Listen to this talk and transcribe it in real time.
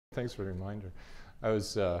Thanks for the reminder. I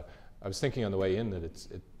was thinking on the way in that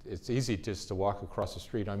it's easy just to walk across the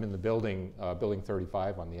street. I'm in the building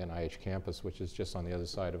 35 on the NIH campus, which is just on the other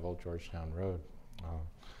side of Old Georgetown Road,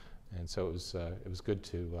 and so it was good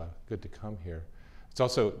to come here. It's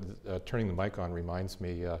also turning the mic on reminds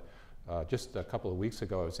me. Just a couple of weeks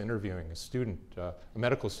ago, I was interviewing a student, a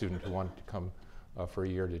medical student who wanted to come for a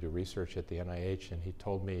year to do research at the NIH, and he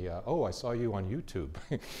told me, "Oh, I saw you on YouTube,"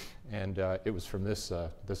 and it was from this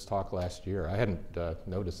talk last year. I hadn't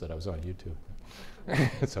noticed that I was on YouTube,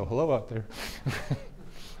 so hello out there.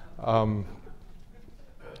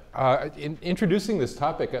 In introducing this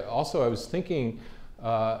topic, also I was thinking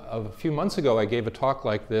of a few months ago. I gave a talk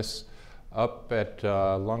like this up at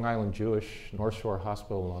Long Island Jewish North Shore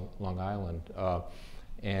Hospital, Long Island.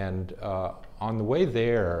 And on the way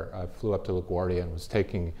there, I flew up to LaGuardia and was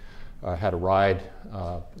had a ride,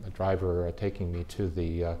 a driver taking me to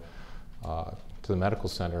the medical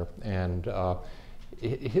center. And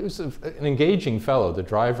he was an engaging fellow. The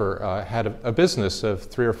driver had a business of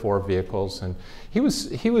 3 or 4 vehicles, and he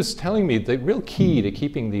was telling me the real key to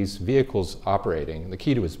keeping these vehicles operating, the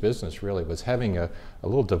key to his business really, was having a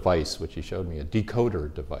little device, which he showed me, a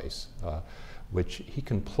decoder device, which he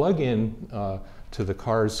can plug in to the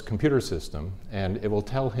car's computer system, and it will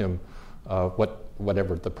tell him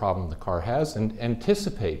whatever the problem the car has, and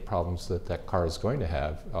anticipate problems that car is going to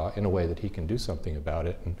have in a way that he can do something about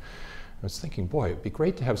it. And I was thinking, boy, it'd be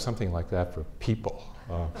great to have something like that for people.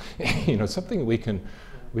 You know, something we can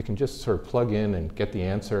just sort of plug in and get the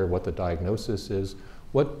answer, what the diagnosis is,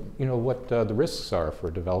 what the risks are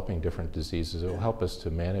for developing different diseases. It will help us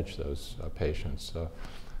to manage those patients.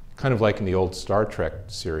 Kind of like in the old Star Trek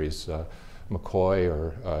series, McCoy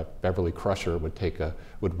or Beverly Crusher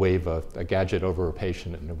would wave a gadget over a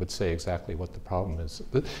patient, and it would say exactly what the problem is.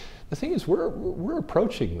 The thing is, we're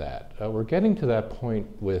approaching that. We're getting to that point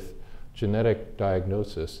with genetic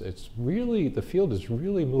diagnosis. The field is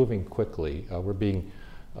really moving quickly. We're being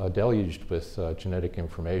deluged with genetic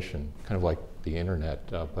information, kind of like the internet,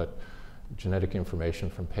 but genetic information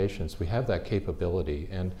from patients. We have that capability.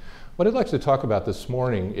 And what I'd like to talk about this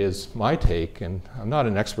morning is my take, and I'm not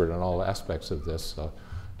an expert on all aspects of this,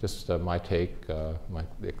 just my take,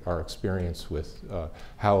 our experience with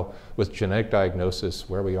genetic diagnosis,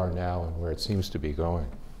 where we are now and where it seems to be going.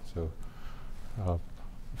 So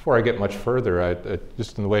before I get much further,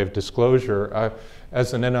 just in the way of disclosure,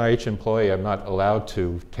 as an NIH employee, I'm not allowed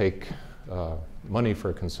to take money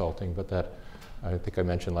for consulting, but that, I think I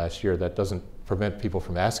mentioned last year, that doesn't prevent people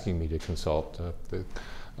from asking me to consult. The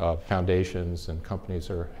foundations and companies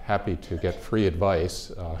are happy to get free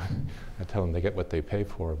advice. I tell them they get what they pay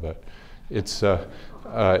for, but it's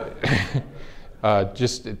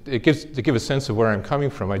just to give a sense of where I'm coming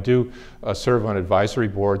from. I do serve on advisory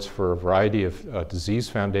boards for a variety of disease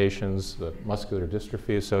foundations, the Muscular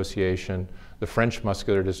Dystrophy Association, the French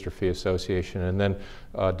Muscular Dystrophy Association, and then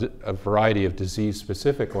a variety of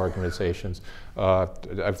disease-specific organizations.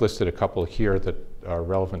 I've listed a couple here that are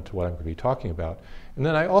relevant to what I'm going to be talking about. And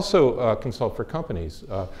then I also consult for companies,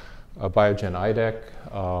 Biogen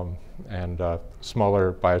IDEC, and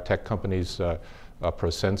smaller biotech companies,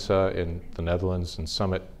 Prosensa in the Netherlands and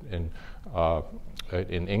Summit in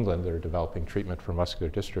England, that are developing treatment for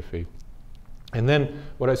muscular dystrophy. And then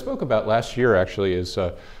what I spoke about last year actually is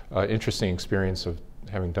an interesting experience of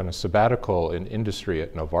having done a sabbatical in industry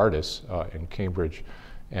at Novartis in Cambridge.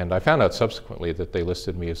 And I found out subsequently that they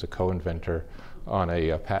listed me as a co-inventor on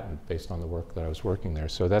a patent based on the work that I was working there.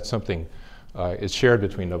 So that's something is shared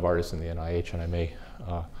between Novartis and the NIH, and the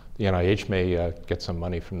NIH may get some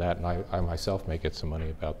money from that, and I myself may get some money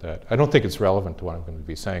about that. I don't think it's relevant to what I'm going to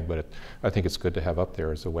be saying, but I think it's good to have up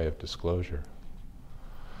there as a way of disclosure.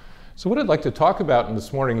 So what I'd like to talk about in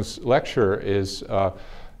this morning's lecture is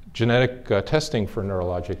genetic testing for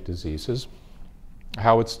neurologic diseases,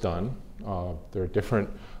 how it's done. There are different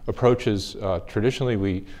approaches. Traditionally,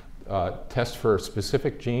 we test for a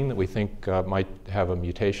specific gene that we think might have a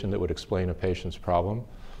mutation that would explain a patient's problem.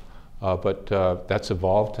 But that's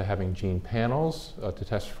evolved to having gene panels to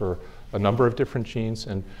test for a number of different genes,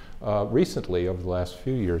 and recently, over the last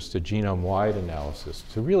few years, to genome-wide analysis,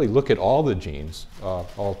 to really look at all the genes,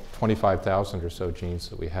 all 25,000 or so genes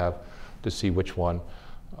that we have, to see which one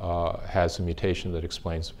has a mutation that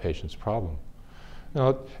explains the patient's problem.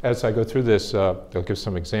 Now, as I go through this, I'll give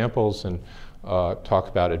some examples and talk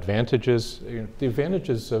about advantages. The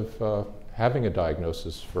advantages of having a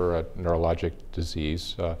diagnosis for a neurologic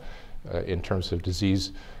disease in terms of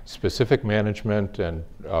disease-specific management and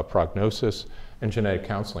prognosis, and genetic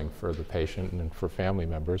counseling for the patient and for family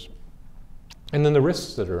members. And then the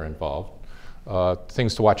risks that are involved.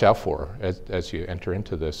 things to watch out for as you enter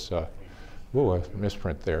into this. Ooh, a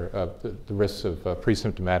misprint there. The risks of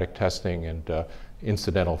pre-symptomatic testing and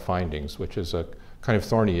incidental findings, which is a kind of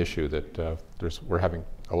thorny issue that we're having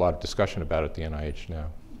a lot of discussion about at the NIH now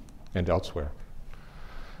and elsewhere.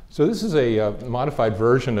 So this is a modified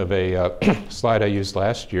version of a slide I used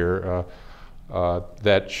last year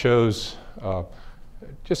that shows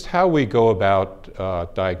just how we go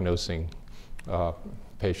about diagnosing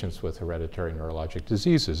patients with hereditary neurologic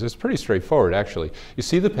diseases. It's pretty straightforward, actually. You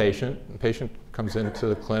see the patient comes into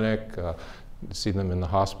the clinic, you see them in the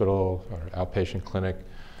hospital or outpatient clinic.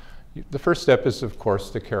 The first step is, of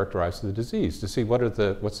course, to characterize the disease, to see what's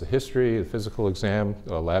the history, the physical exam,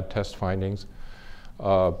 lab test findings.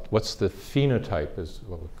 What's the phenotype, is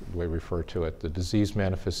what we refer to it, the disease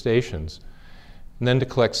manifestations. And then to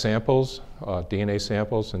collect samples, DNA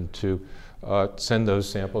samples, and to send those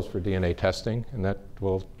samples for DNA testing, and that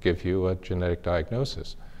will give you a genetic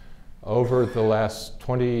diagnosis. Over the last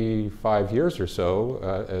 25 years or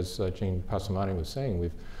so, as Jean Passamani was saying,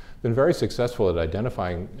 we've been very successful at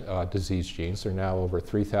identifying disease genes. There are now over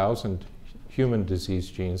 3,000 human disease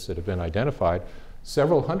genes that have been identified.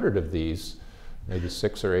 Several hundred of these, maybe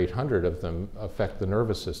 600 or 800 of them, affect the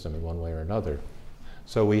nervous system in one way or another.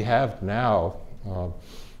 So we have now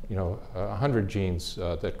 100 genes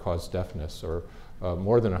that cause deafness, or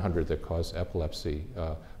more than 100 that cause epilepsy.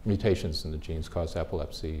 Mutations in the genes cause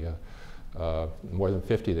epilepsy. More than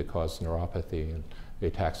 50 that cause neuropathy and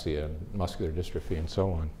ataxia and muscular dystrophy and so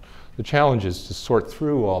on. The challenge is to sort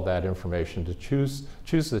through all that information, to choose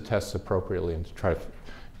the tests appropriately, and to try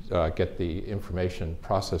to get the information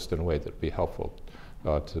processed in a way that would be helpful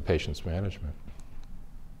to the patient's management.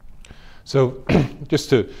 So just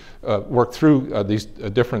to work through these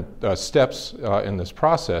different steps in this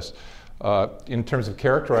process, in terms of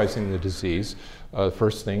characterizing the disease, the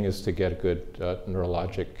first thing is to get a good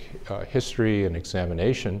neurologic history and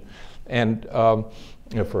examination, and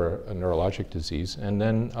for a neurologic disease. And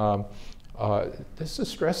then this is to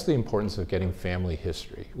stress the importance of getting family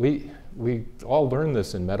history. We all learn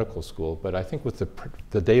this in medical school, but I think with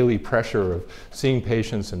the daily pressure of seeing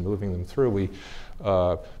patients and moving them through,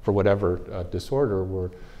 for whatever disorder,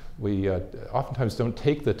 we oftentimes don't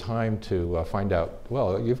take the time to find out,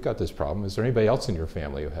 well, you've got this problem. Is there anybody else in your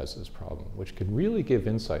family who has this problem? Which could really give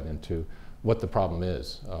insight into what the problem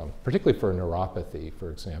is, particularly for neuropathy, for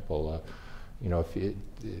example. If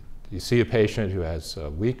you see a patient who has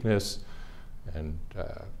weakness and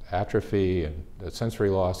atrophy and sensory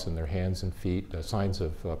loss in their hands and feet, signs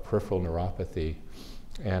of peripheral neuropathy,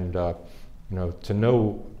 and to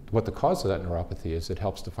know what the cause of that neuropathy is, it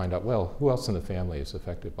helps to find out, well, who else in the family is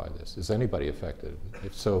affected by this? Is anybody affected?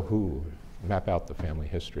 If so, who? Map out the family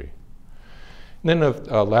history. And then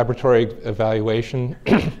a laboratory evaluation.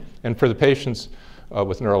 And for the patients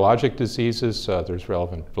with neurologic diseases, there's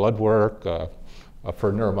relevant blood work.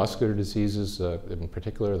 For neuromuscular diseases, in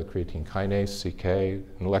particular, the creatine kinase, CK,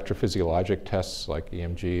 and electrophysiologic tests like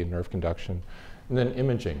EMG and nerve conduction. And then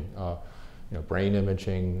imaging, brain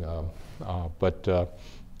imaging,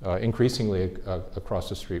 increasingly across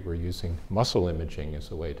the street, we're using muscle imaging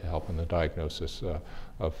as a way to help in the diagnosis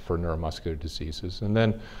for neuromuscular diseases. And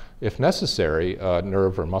then, if necessary,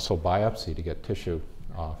 nerve or muscle biopsy to get tissue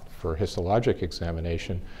for histologic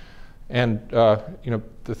examination. And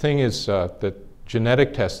the thing is that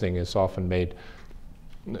genetic testing is often made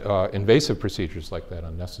invasive procedures like that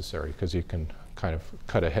unnecessary, because you can kind of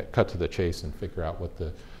cut to the chase and figure out what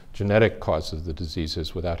the genetic cause of the disease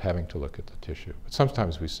is without having to look at the tissue. But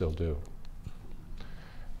sometimes we still do.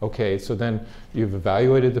 Okay, so then you've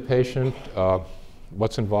evaluated the patient.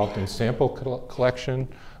 What's involved in sample collection?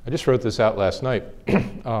 I just wrote this out last night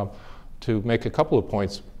to make a couple of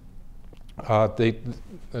points. The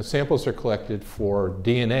samples are collected for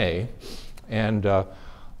DNA, and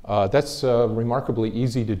that's remarkably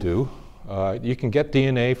easy to do. You can get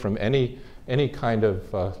DNA from any kind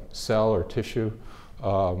of cell or tissue.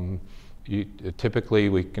 Typically,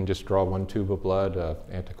 we can just draw one tube of blood,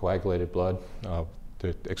 anticoagulated blood,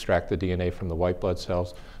 to extract the DNA from the white blood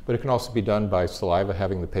cells. But it can also be done by saliva,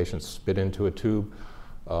 having the patient spit into a tube,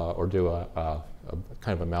 or do a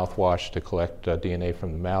kind of a mouthwash to collect DNA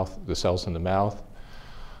from the mouth, the cells in the mouth.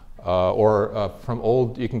 Or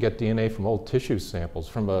you can get DNA from old tissue samples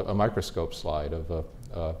from a microscope slide of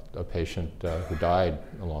a patient who died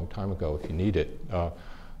a long time ago, if you need it.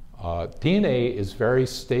 DNA is very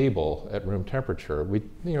stable at room temperature. We,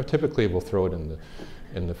 typically we'll throw it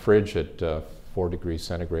in the fridge at 4 degrees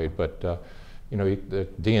centigrade, but the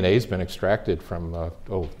DNA has been extracted from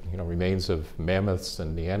remains of mammoths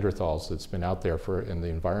and Neanderthals that's been out there in the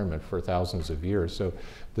environment for thousands of years. So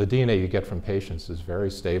the DNA you get from patients is very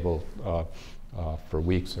stable for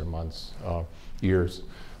weeks or months, years.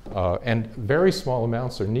 And very small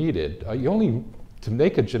amounts are needed. To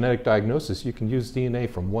make a genetic diagnosis, you can use DNA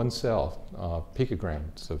from one cell.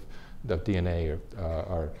 Picograms of DNA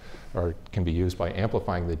can be used by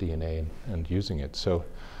amplifying the DNA and using it. So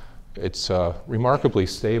it's a remarkably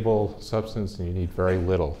stable substance, and you need very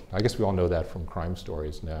little. I guess we all know that from crime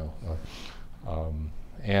stories now.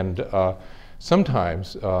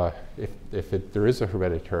 Sometimes, if there is a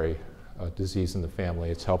hereditary disease in the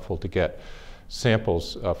family, it's helpful to get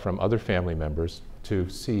samples from other family members to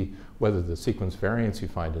see whether the sequence variants you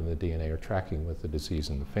find in the DNA are tracking with the disease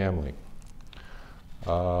in the family.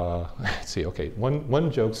 Let's see, okay,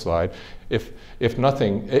 one joke slide. If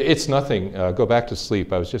nothing, it's nothing, go back to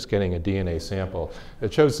sleep. I was just getting a DNA sample.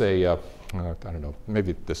 It shows I don't know,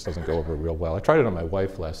 maybe this doesn't go over real well. I tried it on my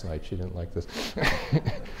wife last night. She didn't like this.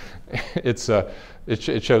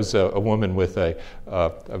 It shows a woman with a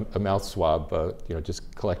mouth swab,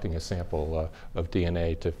 just collecting a sample of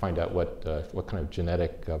DNA to find out what kind of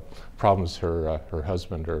genetic problems her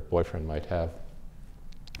husband or boyfriend might have.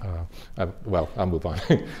 Well, I'll move on.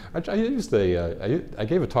 I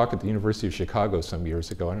gave a talk at the University of Chicago some years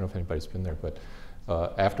ago. I don't know if anybody's been there, but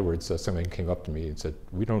afterwards somebody came up to me and said,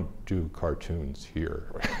 "We don't do cartoons here."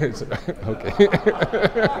 I said, "Okay."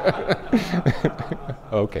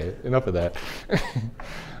 Okay, enough of that.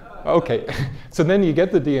 Okay, so then you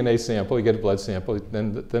get the DNA sample, you get a blood sample,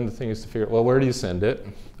 then the thing is to figure out, well, where do you send it?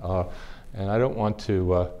 And I don't want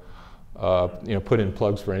to put in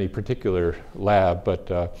plugs for any particular lab,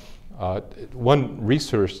 but one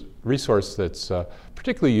resource that's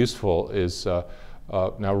particularly useful is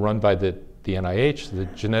now run by the NIH, the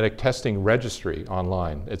Genetic Testing Registry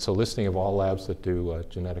online. It's a listing of all labs that do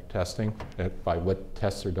genetic testing, by what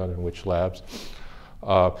tests are done in which labs.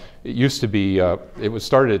 It used to be, it was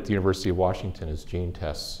started at the University of Washington as gene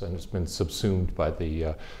tests, and it's been subsumed by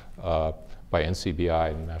by NCBI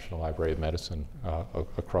and the National Library of Medicine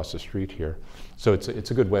across the street here. So it's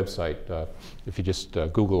a good website. If you just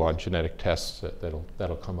Google on genetic tests,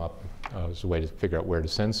 that'll come up as a way to figure out where to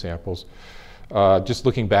send samples. Just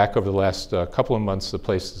looking back over the last couple of months,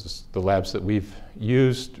 the labs that we've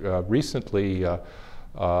used recently are,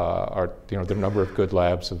 there are a number of good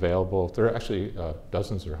labs available. There are actually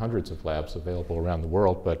dozens or hundreds of labs available around the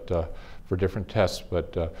world, but for different tests.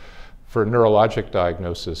 But for neurologic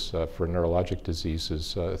diagnosis, for neurologic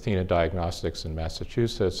diseases, Athena Diagnostics in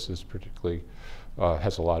Massachusetts is particularly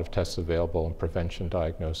has a lot of tests available in prevention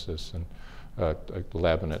diagnosis, and a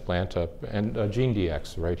lab in Atlanta, and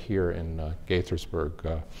GeneDx right here in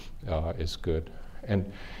Gaithersburg is good.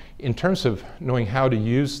 And in terms of knowing how to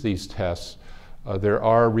use these tests, there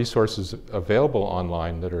are resources available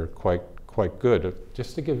online that are quite good,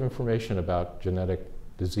 just to give information about genetic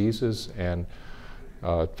diseases and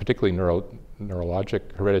particularly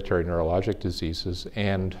hereditary neurologic diseases,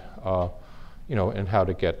 and and how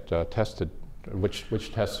to get tested,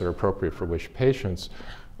 which tests are appropriate for which patients.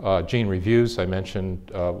 Gene Reviews, I mentioned,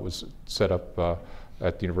 was set up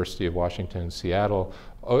at the University of Washington in Seattle.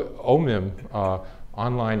 OMIM,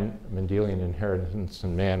 Online Mendelian Inheritance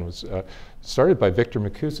in Man, was started by Victor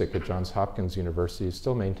McKusick at Johns Hopkins University. It's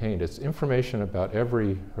still maintained. It's information about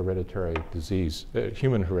every hereditary disease,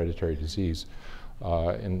 human hereditary disease,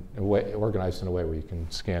 organized in a way where you can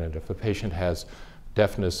scan it. If a patient has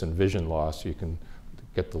deafness and vision loss, you can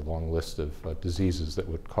get the long list of diseases that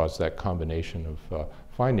would cause that combination of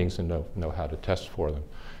findings and know how to test for them.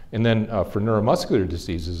 And then for neuromuscular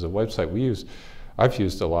diseases, a website I've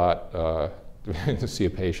used a lot to see a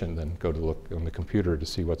patient, then go to look on the computer to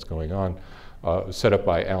see what's going on. It was set up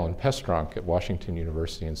by Alan Pestronk at Washington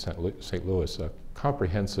University in St. Louis, a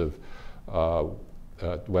comprehensive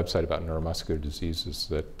website about neuromuscular diseases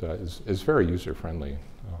that is very user-friendly,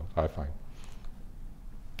 I find.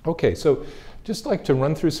 Okay, so just like to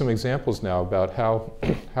run through some examples now about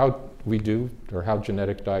how we do, or how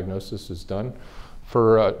genetic diagnosis is done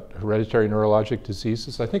for hereditary neurologic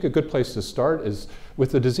diseases. I think a good place to start is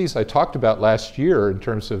with the disease I talked about last year in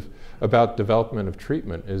terms of about development of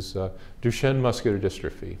treatment is Duchenne muscular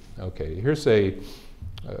dystrophy. Okay, here's a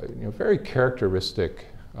very characteristic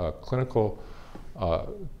clinical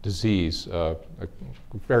disease, a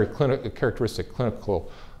very characteristic clinical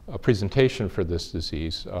presentation for this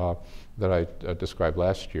disease that I described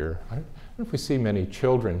last year. I don't know if we see many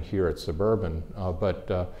children here at Suburban, but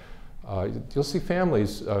you'll see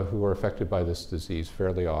families who are affected by this disease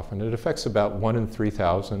fairly often. It affects about 1 in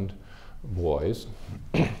 3,000 boys.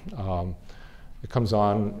 It comes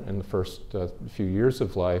on in the first few years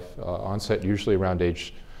of life, onset usually around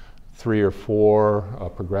age 3 or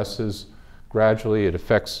 4, progresses gradually.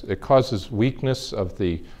 It causes weakness of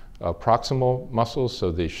the proximal muscles,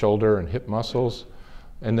 so the shoulder and hip muscles.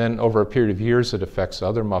 And then over a period of years, it affects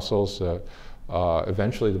other muscles.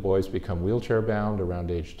 Eventually, the boys become wheelchair bound around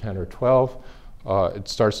age 10 or 12. It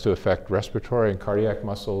starts to affect respiratory and cardiac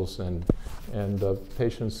muscles, and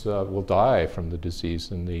patients will die from the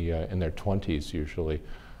disease in their 20s usually.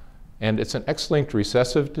 And it's an X-linked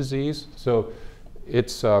recessive disease, so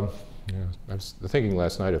it's, I was thinking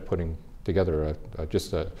last night of putting together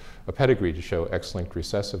just a pedigree to show X-linked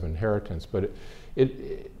recessive inheritance, but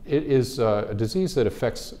it is a disease that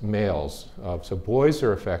affects males. So boys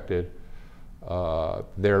are affected.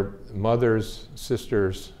 Their mothers,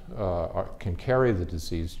 sisters can carry the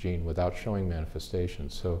disease gene without showing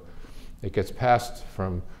manifestations. So it gets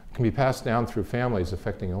can be passed down through families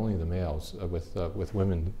affecting only the males, with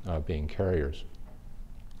women being carriers.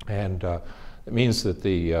 And it means that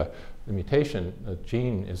the mutation, the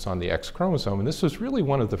gene, is on the X chromosome, and this was really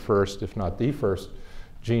one of the first, if not the first,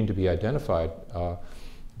 gene to be identified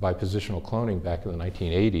by positional cloning back in the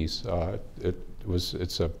 1980s.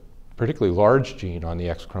 It's a particularly large gene on the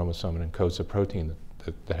X chromosome and encodes a protein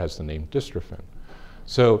that has the name dystrophin.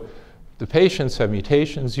 So the patients have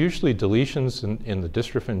mutations, usually deletions in the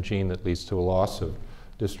dystrophin gene that leads to a loss of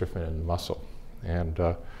dystrophin in the muscle. And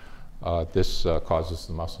this causes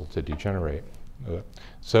the muscle to degenerate.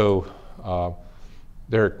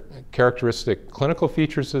 There are characteristic clinical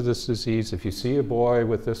features of this disease. If you see a boy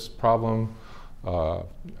with this problem,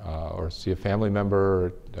 or see a family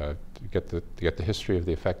member, get the history of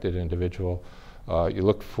the affected individual,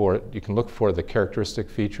 you can look for the characteristic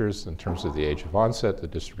features in terms of the age of onset, the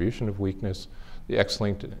distribution of weakness, the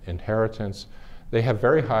X-linked inheritance. They have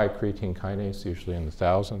very high creatine kinase, usually in the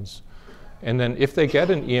thousands. And then if they get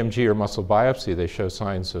an EMG or muscle biopsy, they show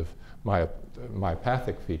signs of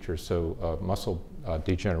myopathic features, so muscle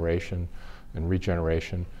degeneration and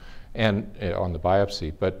regeneration, and on the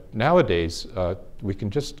biopsy. But nowadays, we can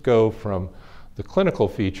just go from the clinical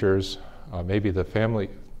features, maybe the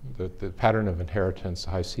pattern of inheritance,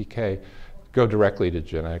 high CK, go directly to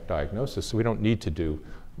genetic diagnosis. So we don't need to do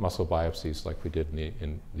muscle biopsies like we did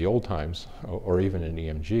in the old times, or even in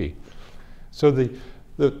EMG. So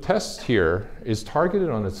the test here is targeted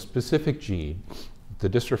on a specific gene, the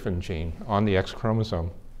dystrophin gene, on the X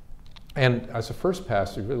chromosome. And as a first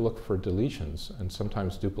pass, we really look for deletions and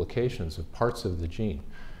sometimes duplications of parts of the gene.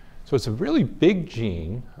 So it's a really big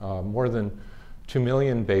gene, more than 2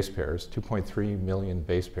 million base pairs, 2.3 million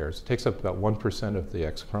base pairs. It takes up about 1% of the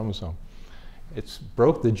X chromosome.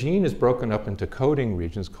 The gene is broken up into coding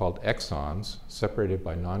regions called exons, separated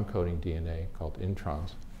by non-coding DNA called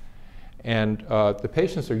introns. And the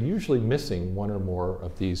patients are usually missing one or more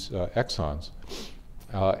of these exons.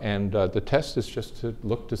 The test is just to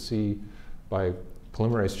look to see by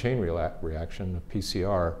polymerase chain reaction, a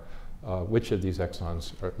PCR, which of these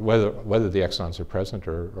exons, whether the exons are present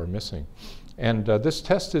or missing. And this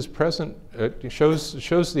test is present, it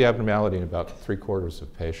shows the abnormality in about 3/4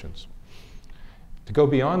 of patients. To go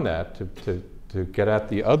beyond that, to get at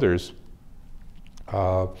the others,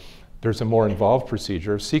 there's a more involved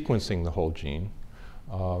procedure of sequencing the whole gene,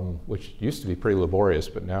 which used to be pretty laborious,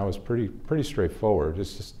 but now is pretty straightforward.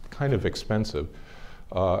 It's just kind of expensive,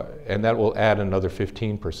 and that will add another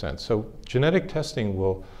 15%. So genetic testing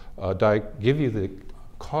will give you the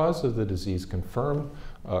cause of the disease,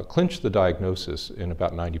 clinch the diagnosis in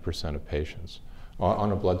about 90% of patients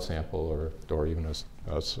on a blood sample or even a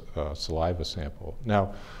saliva sample.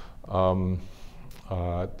 Now,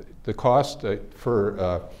 the cost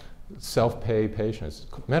for self-pay patients,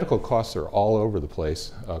 medical costs are all over the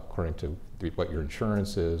place according to what your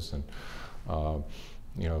insurance is and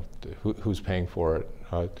who's paying for it.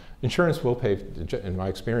 Insurance will pay, in my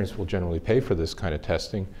experience, will generally pay for this kind of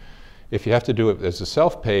testing. If you have to do it as a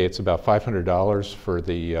self-pay, it's about $500 for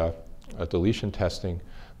the deletion testing,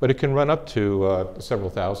 but it can run up to several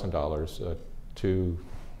 $1,000s, $2,000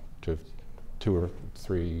 or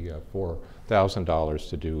 $3,000, $4,000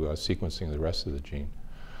 to do sequencing the rest of the gene.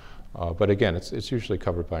 But again, it's usually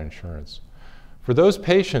covered by insurance. For those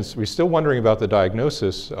patients, we're still wondering about the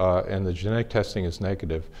diagnosis and the genetic testing is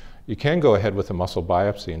negative. You can go ahead with a muscle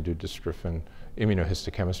biopsy and do dystrophin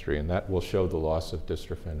immunohistochemistry, and that will show the loss of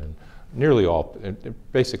dystrophin in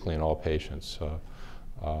basically in all patients.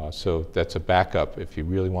 So that's a backup if you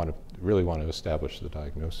really want to establish the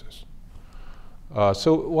diagnosis.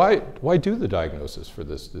 So why do the diagnosis for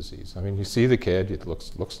this disease? I mean, you see the kid, it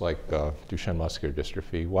looks like Duchenne muscular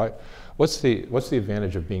dystrophy. What's the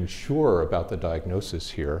advantage of being sure about the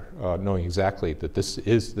diagnosis here, knowing exactly that this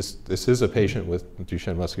is a patient with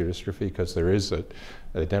Duchenne muscular dystrophy because there is an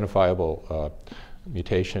identifiable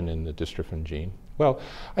mutation in the dystrophin gene? Well,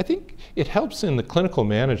 I think it helps in the clinical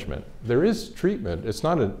management. There is treatment. It's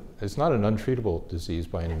not an untreatable disease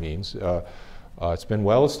by any means. It's been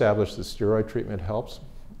well established that steroid treatment helps.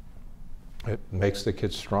 It makes the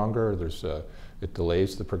kids stronger. It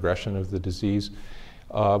delays the progression of the disease.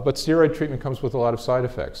 But steroid treatment comes with a lot of side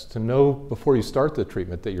effects. To know before you start the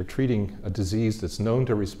treatment that you're treating a disease that's known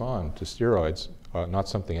to respond to steroids, not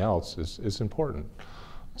something else, is important.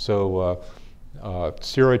 So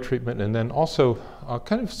steroid treatment, and then also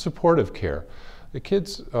kind of supportive care. The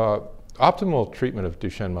kids, optimal treatment of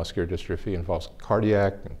Duchenne muscular dystrophy involves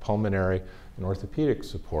cardiac and pulmonary and orthopedic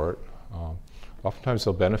support. Oftentimes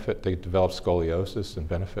they develop scoliosis and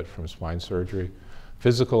benefit from spine surgery.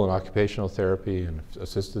 Physical and occupational therapy and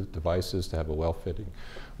assistive devices to have a well-fitting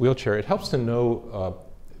wheelchair. It helps to know,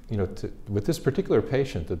 with this particular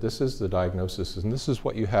patient that this is the diagnosis and this is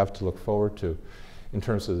what you have to look forward to in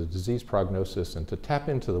terms of the disease prognosis, and to tap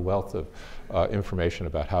into the wealth of information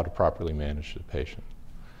about how to properly manage the patient.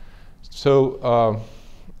 So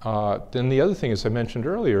then the other thing, as I mentioned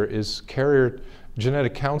earlier, is carrier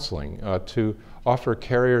genetic counseling, to offer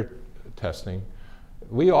carrier testing.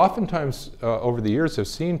 We oftentimes, over the years, have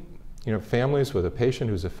seen families with a patient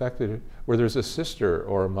who's affected where there's a sister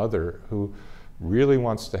or a mother who really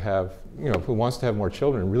wants to have, who wants to have more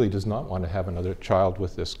children, really does not want to have another child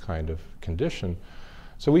with this kind of condition.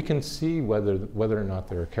 So we can see whether or not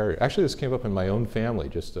they're a carrier. Actually, this came up in my own family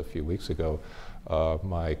just a few weeks ago.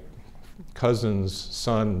 My cousin's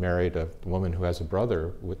son married a woman who has a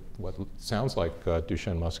brother with what sounds like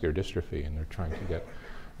Duchenne muscular dystrophy, and they're trying to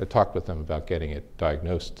I talked with them about getting it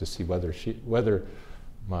diagnosed to see whether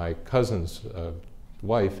my cousin's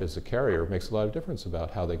wife is a carrier. Makes a lot of difference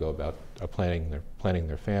about how they go about planning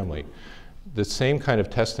their family. The same kind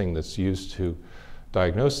of testing that's used to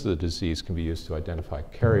diagnose the disease can be used to identify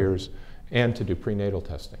carriers and to do prenatal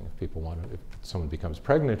testing. If someone becomes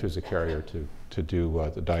pregnant who's a carrier, to do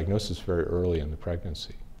the diagnosis very early in the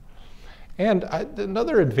pregnancy. And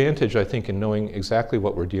another advantage, I think, in knowing exactly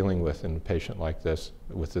what we're dealing with in a patient like this,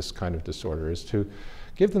 with this kind of disorder, is to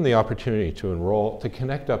give them the opportunity to enroll, to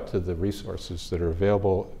connect up to the resources that are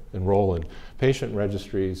available, enroll in patient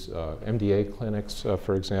registries, MDA clinics,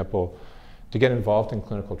 for example, to get involved in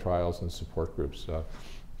clinical trials and support groups.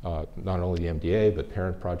 Not only the MDA, but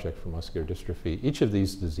Parent Project for Muscular Dystrophy. Each of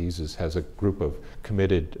these diseases has a group of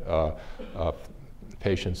committed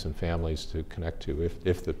patients and families to connect to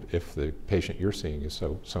if the patient you're seeing is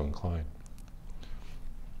so inclined.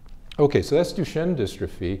 Okay, so that's Duchenne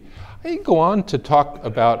dystrophy. I can go on to talk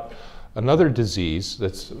about another disease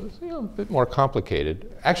that's a bit more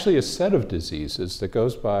complicated. Actually, a set of diseases that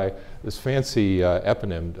goes by this fancy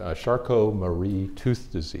eponym, Charcot-Marie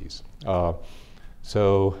tooth disease.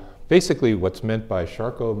 So basically what's meant by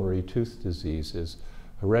Charcot-Marie tooth disease is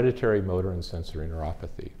hereditary motor and sensory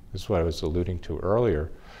neuropathy. This is what I was alluding to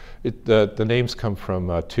earlier. The names come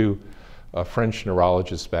from two French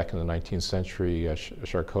neurologists back in the 19th century,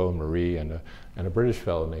 Charcot-Marie and a British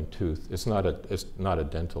fellow named Tooth. It's not a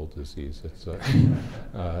dental disease.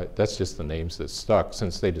 That's just the names that stuck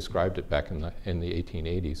since they described it back in the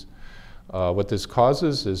 1880s. What this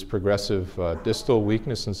causes is progressive distal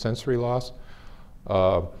weakness and sensory loss.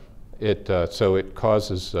 So it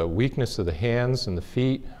causes weakness of the hands and the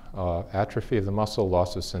feet, atrophy of the muscle,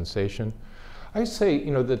 loss of sensation. I say,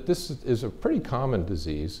 that this is a pretty common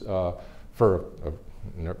disease for a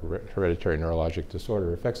hereditary neurologic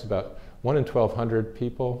disorder. It affects about 1 in 1,200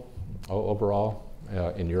 people overall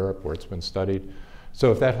in Europe where it's been studied.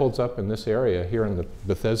 So if that holds up in this area, here in the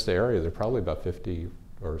Bethesda area, there are probably about 50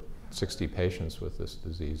 or 60 patients with this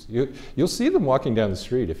disease. You'll see them walking down the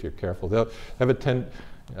street if you're careful. They'll have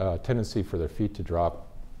a tendency for their feet to drop.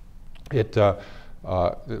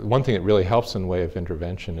 One thing that really helps in the way of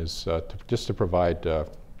intervention is just to provide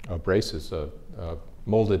braces,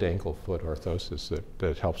 molded ankle foot orthosis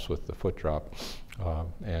that helps with the foot drop.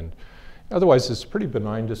 And otherwise, it's a pretty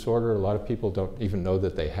benign disorder. A lot of people don't even know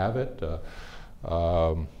that they have it.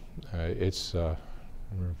 It's a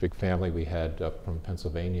big family we had up from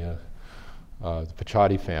Pennsylvania, the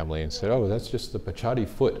Paciotti family, and said, "Oh, that's just the Paciotti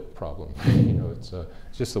foot problem." It's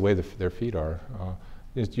just the way their feet are.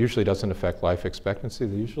 It usually doesn't affect life expectancy.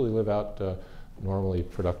 They usually live out normally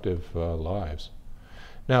productive lives.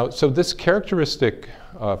 Now, so this characteristic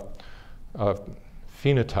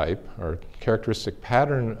phenotype or characteristic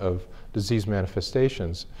pattern of disease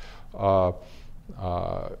manifestations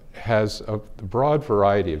has a broad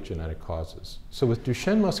variety of genetic causes. So with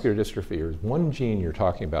Duchenne muscular dystrophy, there's one gene you're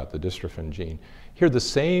talking about, the dystrophin gene. Here, the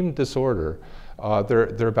same disorder, there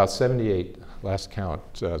are about 78, last count,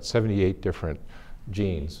 78 different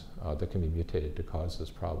genes that can be mutated to cause this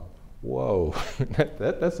problem. Whoa,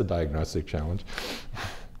 that's a diagnostic challenge.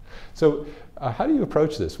 So how do you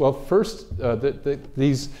approach this? Well, first,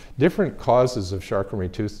 these different causes of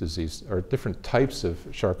Charcot-Marie-Tooth disease, or different types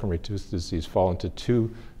of Charcot-Marie-Tooth disease, fall into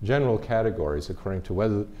two general categories according to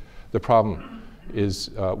whether the problem is,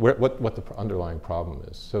 what the underlying problem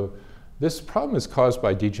is. So this problem is caused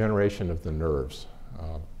by degeneration of the nerves,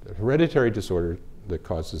 a hereditary disorder that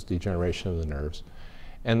causes degeneration of the nerves.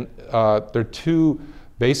 And there are two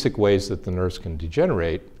basic ways that the nerves can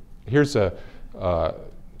degenerate. Here's a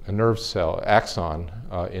nerve cell, axon,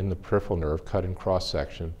 in the peripheral nerve, cut in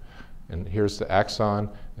cross-section. And here's the axon.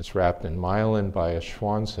 It's wrapped in myelin by a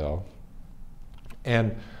Schwann cell.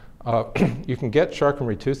 And you can get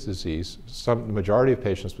Charcot-Marie-Tooth disease. The majority of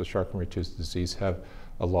patients with Charcot-Marie-Tooth disease have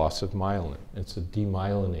a loss of myelin. It's a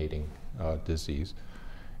demyelinating disease.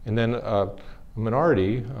 And then a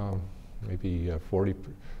minority, maybe 30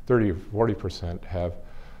 or 40%, have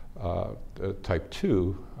type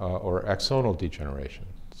 2 or axonal degeneration.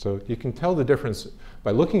 So you can tell the difference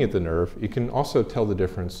by looking at the nerve. You can also tell the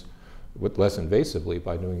difference less invasively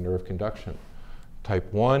by doing nerve conduction.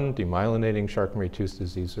 Type 1, demyelinating Charcot-Marie-Tooth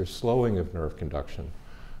disease, or slowing of nerve conduction.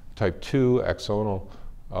 Type 2, axonal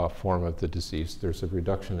form of the disease, there's a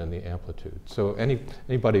reduction in the amplitude. So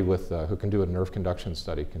anybody with, who can do a nerve conduction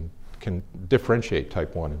study can differentiate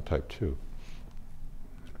type 1 and type 2.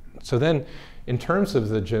 So then, in terms of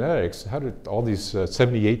the genetics, how did all these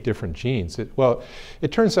 78 different genes? Well,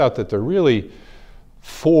 it turns out that there are really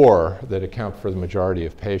 4 that account for the majority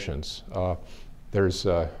of patients. There's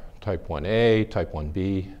type 1A, type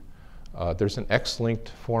 1B, there's an X-linked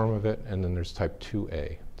form of it, and then there's type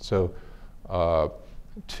 2A. So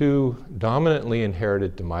 2 dominantly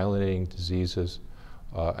inherited demyelinating diseases,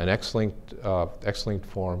 an X-linked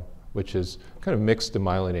form, which is kind of mixed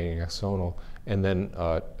demyelinating axonal, and then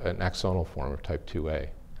an axonal form of type 2A.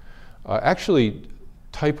 Actually,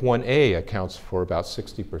 type 1A accounts for about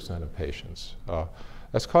 60% of patients.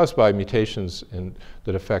 That's caused by mutations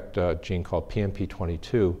that affect a gene called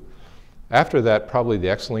PMP22. After that, probably the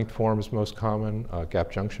X-linked form is most common,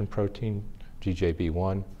 gap junction protein,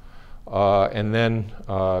 GJB1. And then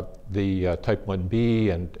the type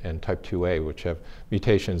 1B and type 2A, which have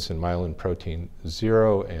mutations in myelin protein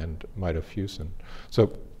 0 and mitofusin.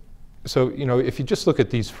 So you know, if you just look at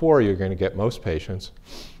these 4, you're going to get most patients.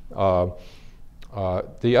 The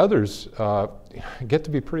others get to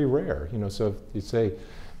be pretty rare. You know, so if you say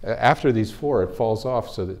after these 4, it falls off,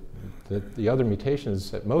 so that the other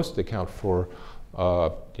mutations at most account for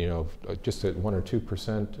you know, just 1 or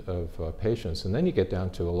 2% of patients, and then you get down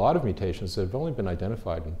to a lot of mutations that have only been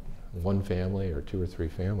identified in 1 family or 2 or 3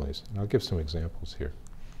 families. And I'll give some examples here.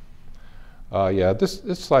 Yeah, this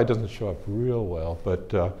slide doesn't show up real well, but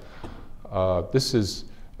this is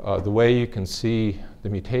the way you can see the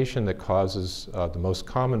mutation that causes the most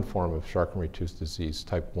common form of Charcot-Marie-Tooth disease,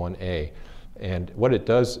 type 1A. And what it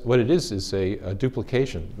is a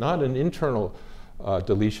duplication, not an internal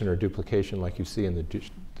deletion or duplication like you see in the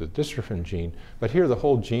dystrophin gene, but here the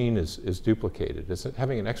whole gene is duplicated. It's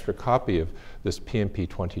having an extra copy of this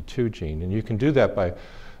PMP22 gene, and you can do that by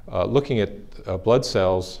looking at blood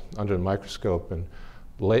cells under the microscope and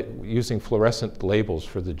using fluorescent labels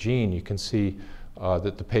for the gene. You can see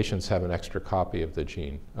that the patients have an extra copy of the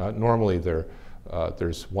gene. Normally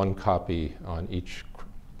there's 1 copy on each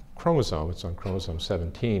chromosome. It's on chromosome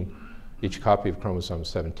 17. Each copy of chromosome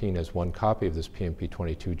 17 has 1 copy of this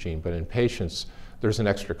PMP22 gene, but in patients there's an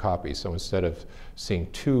extra copy. So instead of seeing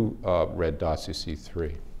 2 red dots, you see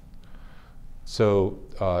 3. So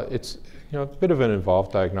it's, you know, a bit of an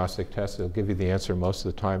involved diagnostic test. It'll give you the answer most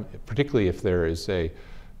of the time, particularly if there is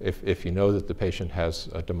if you know that the patient has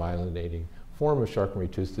a demyelinating form of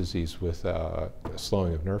Charcot-Marie-Tooth disease with a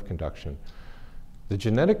slowing of nerve conduction. The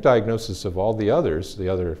genetic diagnosis of all the others, the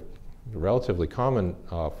other relatively common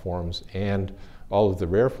forms and all of the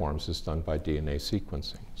rare forms, is done by DNA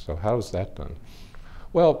sequencing. So how is that done?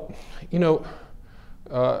 Well, you know,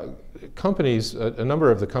 companies, a number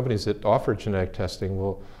of the companies that offer genetic testing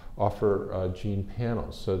will offer gene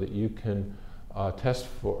panels so that you can test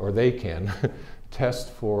for, or they can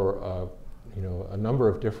test for, you know, a number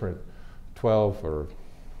of different 12 or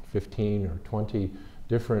 15 or 20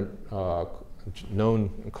 different known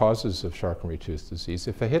causes of Charcot-Marie-Tooth disease.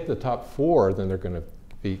 If they hit the top 4, then they're going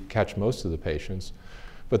to catch most of the patients.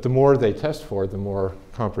 But the more they test for, the more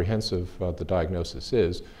comprehensive the diagnosis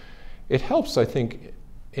is. It helps, I think,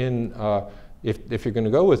 in if you're going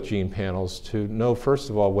to go with gene panels, to know, first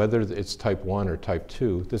of all, whether it's type 1 or type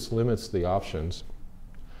 2. This limits the options.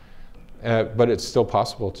 But it's still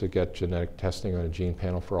possible to get genetic testing on a gene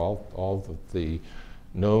panel for all of the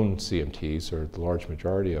known CMTs, or the large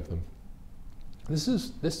majority of them. This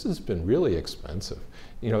has been really expensive.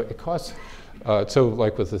 You know, it costs, so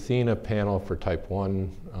like with Athena panel for type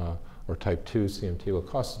 1 or type 2 CMT, it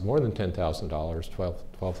costs more than $10,000,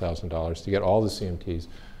 $12,000 to get all the CMTs,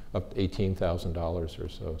 up to $18,000 or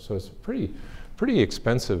so. So it's a pretty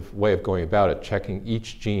expensive way of going about it, checking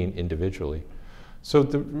each gene individually. So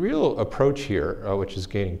the real approach here, which is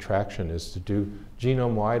gaining traction, is to do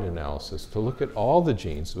genome-wide analysis, to look at all the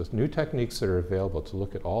genes with new techniques that are available, to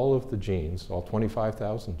look at all of the genes, all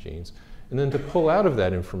 25,000 genes, and then to pull out of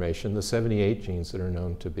that information the 78 genes that are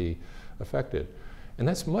known to be affected. And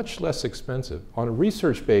that's much less expensive. On a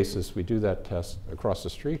research basis, we do that test across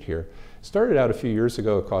the street here. It started out a few years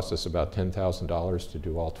ago. It cost us about $10,000 to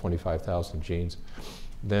do all 25,000 genes.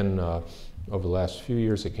 Then over the last few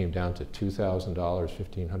years, it came down to $2,000,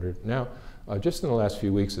 $1,500. Now, just in the last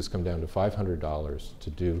few weeks, it's come down to $500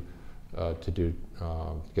 to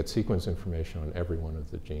get sequence information on every one of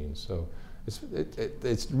the genes. So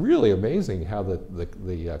it's really amazing how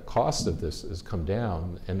the cost of this has come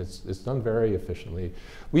down, and it's done very efficiently.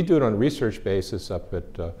 We do it on a research basis up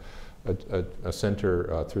at a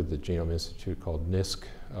center through the Genome Institute called NISC,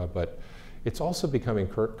 but it's also becoming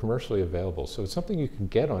commercially available. So it's something you can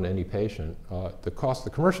get on any patient. The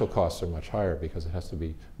commercial costs are much higher because it has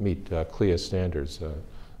to meet CLIA standards,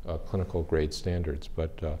 clinical grade standards.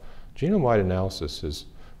 But genome-wide analysis is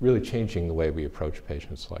really changing the way we approach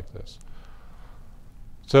patients like this.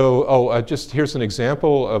 So, just here's an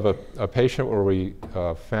example of a patient where we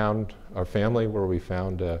found, our family, where we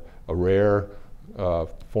found a rare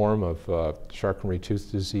form of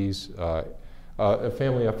Charcot-Marie-Tooth disease. A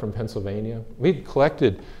family up from Pennsylvania. We'd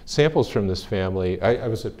collected samples from this family. I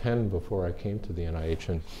was at Penn before I came to the NIH,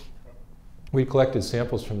 and we collected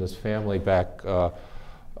samples from this family back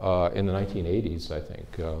in the 1980s, I think,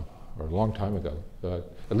 or a long time ago,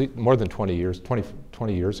 at least more than 20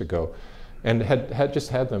 years ago, and had just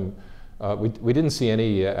had them. We didn't see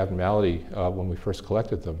any abnormality when we first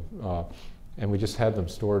collected them, and we just had them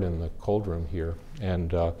stored in the cold room here.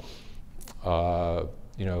 And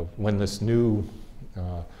you know, when this new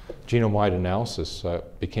genome-wide analysis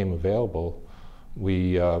became available,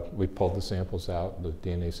 we pulled the samples out, the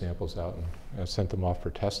DNA samples out, and sent them off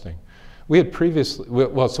for testing. We had previously,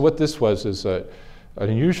 well, so what this was is an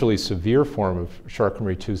unusually severe form of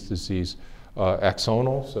Charcot-Marie-Tooth disease,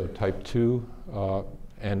 axonal, so type 2,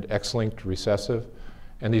 and X-linked recessive.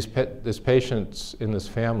 And these patients in this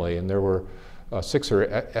family, and there were 6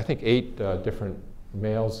 or I think 8 different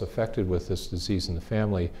males affected with this disease in the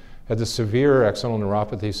family, had the severe axonal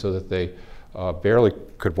neuropathy so that they barely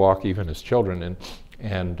could walk even as children,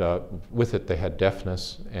 and with it they had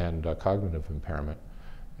deafness and cognitive impairment.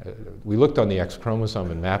 We looked on the X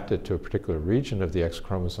chromosome and mapped it to a particular region of the X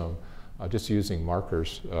chromosome, just using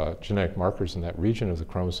markers, genetic markers in that region of the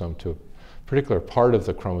chromosome to a particular part of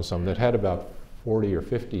the chromosome that had about 40 or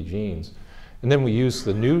 50 genes. And then we used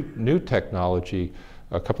the new technology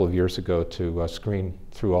a couple of years ago to screen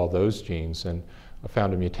through all those genes, and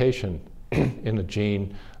found a mutation in a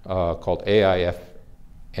gene called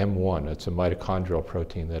AIFM1. It's a mitochondrial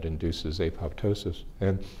protein that induces apoptosis.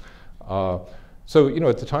 And so, you know,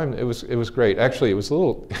 at the time it was great. Actually, it was a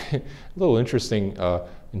little interesting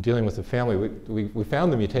in dealing with the family. We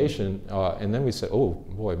found the mutation, and then we said, oh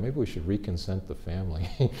boy, maybe we should reconsent the family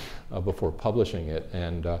before publishing it.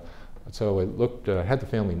 And so I looked, had the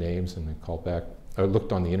family names, and then called back. I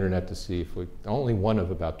looked on the internet to see if only one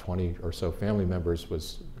of about 20 or so family members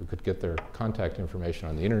could get their contact information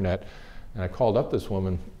on the internet. And I called up this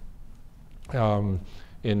woman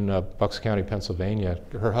in Bucks County, Pennsylvania.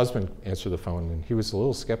 Her husband answered the phone, and he was a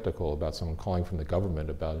little skeptical about someone calling from the government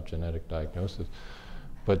about a genetic diagnosis.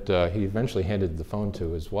 But he eventually handed the phone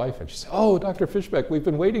to his wife, and she said, "Oh, Dr. Fischbeck, we've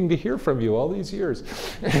been waiting to hear from you all these years."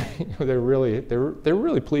 They're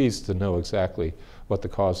really pleased to know exactly what the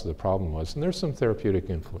cause of the problem was. And there's some therapeutic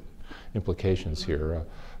implications here,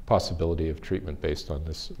 possibility of treatment based on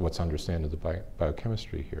this, what's understood of the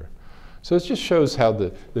biochemistry here. So it just shows how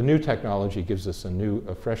the new technology gives us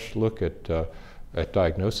a fresh look at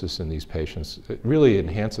diagnosis in these patients. It really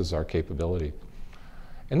enhances our capability.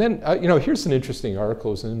 And then, you know, here's an interesting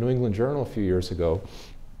article. It was in the New England Journal a few years ago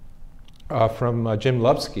from Jim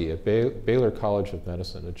Lubsky at Baylor College of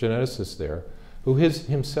Medicine, a geneticist there, who is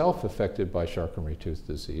himself affected by Charcot-Marie-Tooth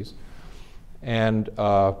disease. And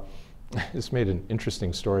this made an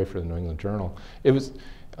interesting story for the New England Journal. It was,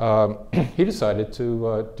 he decided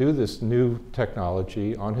to do this new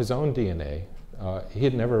technology on his own DNA. He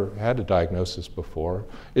had never had a diagnosis before.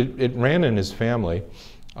 It ran in his family,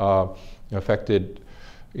 affected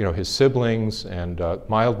his siblings, and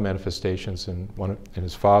mild manifestations in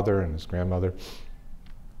his father and his grandmother.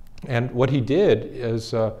 And what he did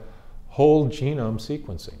is whole genome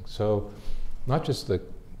sequencing. So not just the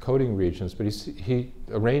coding regions, but he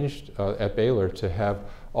arranged at Baylor to have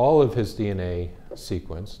all of his DNA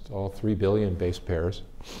sequenced, all 3 billion base pairs,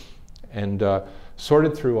 and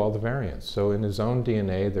sorted through all the variants. So in his own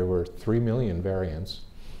DNA, there were 3 million variants,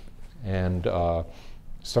 and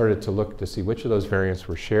started to look to see which of those variants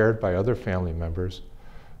were shared by other family members,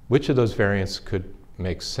 which of those variants could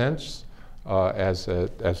make sense as a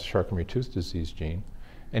Charcot-Marie-Tooth disease gene.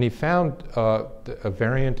 And he found a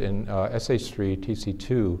variant in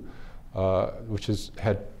SH3-TC2, which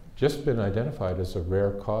had just been identified as a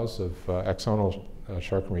rare cause of axonal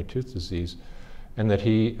Charcot-Marie-Tooth disease, and that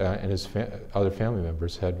he and his other family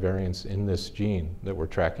members had variants in this gene that were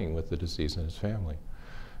tracking with the disease in his family.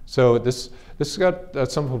 So this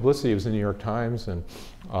got some publicity. It was in the New York Times, and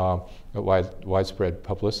widespread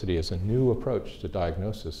publicity as a new approach to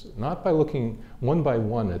diagnosis, not by looking one by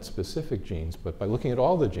one at specific genes, but by looking at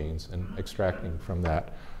all the genes and extracting from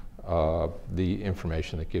that the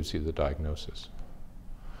information that gives you the diagnosis.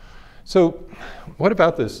 So what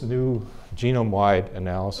about this new genome-wide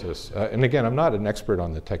analysis? And again, I'm not an expert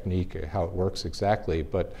on the technique, how it works exactly,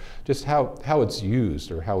 but just how it's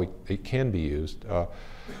used, or how it can be used.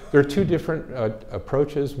 There are two different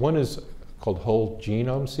approaches. One is called whole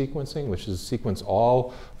genome sequencing, which is sequence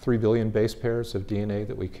all 3 billion base pairs of DNA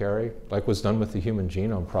that we carry, like was done with the Human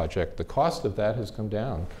Genome Project. The cost of that has come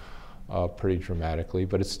down pretty dramatically,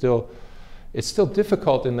 but it's still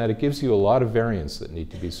difficult in that it gives you a lot of variants that need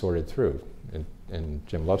to be sorted through. In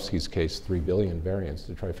Jim Lupsky's case, 3 billion variants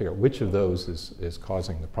to try to figure out which of those is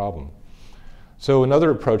causing the problem. So another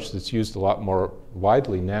approach that's used a lot more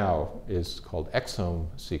widely now is called exome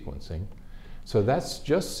sequencing. So that's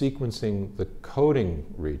just sequencing the coding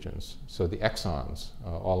regions, so the exons,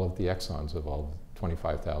 all of the exons of all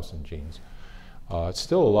 25,000 genes. It's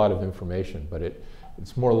still a lot of information, but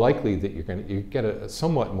it's more likely that you get a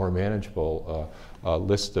somewhat more manageable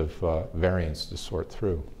list of variants to sort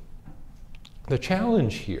through. The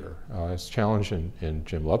challenge here, is challenge in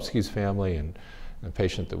Jim Lupsky's family and the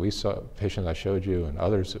patient that we saw, patient I showed you, and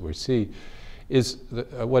others that we see, is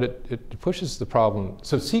what it pushes the problem.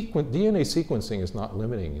 So DNA sequencing is not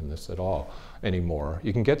limiting in this at all anymore.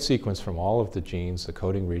 You can get sequence from all of the genes, the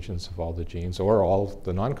coding regions of all the genes, or all of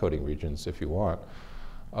the non-coding regions if you want.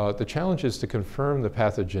 The challenge is to confirm the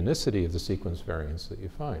pathogenicity of the sequence variants that you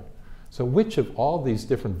find. So which of all these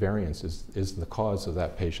different variants is the cause of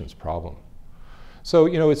that patient's problem? So,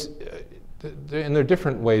 and there are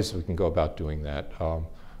different ways we can go about doing that,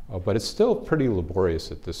 but it's still pretty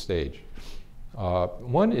laborious at this stage.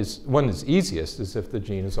 One is easiest is if the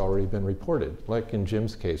gene has already been reported, like in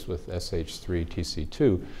Jim's case with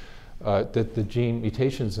SH3-TC2, that the gene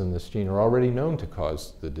mutations in this gene are already known to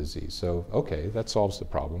cause the disease. So, okay, that solves the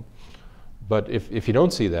problem. But if you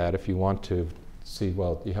don't see that, if you want to see,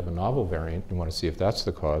 well, you have a novel variant, you want to see if that's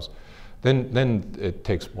the cause, then it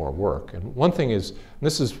takes more work. And one thing is, and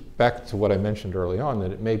this is back to what I mentioned early on,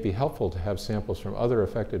 that it may be helpful to have samples from other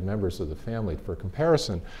affected members of the family for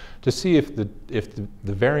comparison to see if the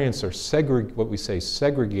variants are what we say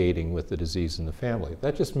segregating with the disease in the family.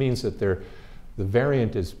 That just means that the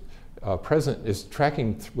variant is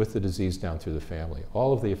tracking with the disease down through the family.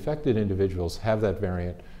 All of the affected individuals have that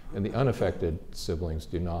variant, and the unaffected siblings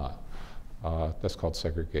do not. That's called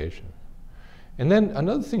segregation. And then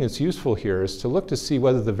another thing that's useful here is to look to see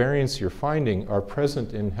whether the variants you're finding are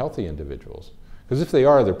present in healthy individuals. Because if they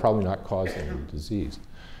are, they're probably not causing the disease.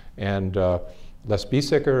 And Les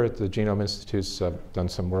Biesecker at the Genome Institute's done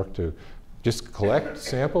some work to just collect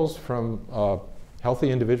samples from healthy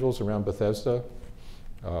individuals around Bethesda,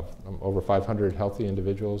 over 500 healthy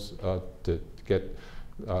individuals, to get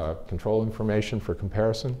control information for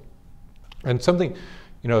comparison. And something,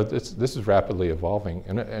 this is rapidly evolving,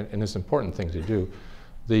 and it's an important thing to do.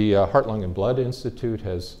 The Heart, Lung, and Blood Institute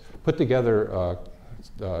has put together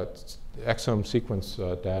exome sequence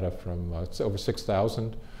data from over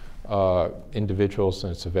 6,000 individuals,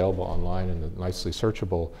 and it's available online in a nicely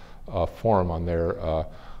searchable form on their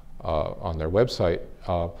website.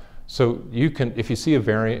 So you can, if you see a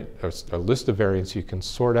variant, or a list of variants, you can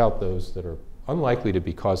sort out those that are unlikely to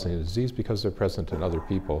be causing the disease because they're present in other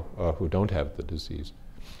people who don't have the disease.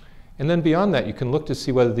 And then beyond that, you can look to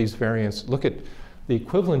see whether these variants, look at the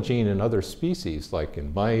equivalent gene in other species, like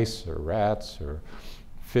in mice or rats or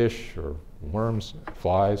fish or worms,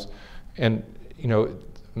 flies. And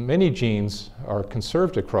many genes are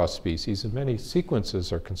conserved across species, and many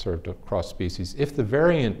sequences are conserved across species. If the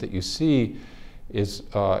variant that you see is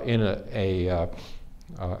in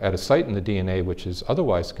at a site in the DNA which is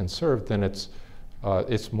otherwise conserved, then it's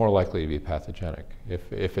more likely to be pathogenic.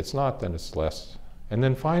 If it's not, then it's less. And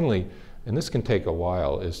then finally, and this can take a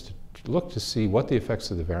while, is to look to see what the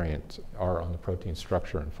effects of the variant are on the protein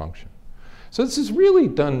structure and function. So this is really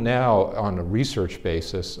done now on a research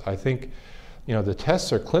basis. I think the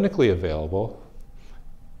tests are clinically available.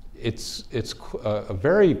 It's a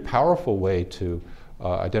very powerful way to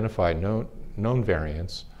identify known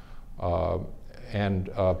variants.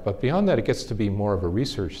 But beyond that, it gets to be more of a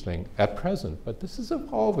research thing at present. But this is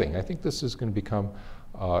evolving. I think this is going to become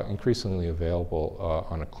increasingly available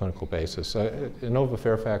on a clinical basis. Inova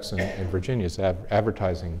Fairfax in Virginia is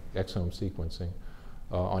advertising exome sequencing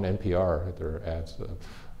on NPR. There are ads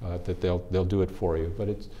that they'll do it for you. But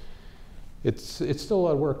it's still a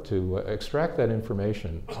lot of work to extract that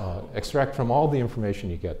information, extract from all the information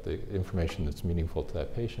you get the information that's meaningful to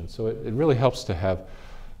that patient. So it really helps to have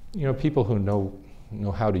people who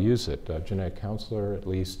know how to use it, genetic counselor at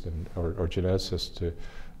least, or geneticists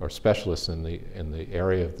or specialists in the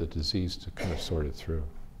area of the disease to kind of sort it through.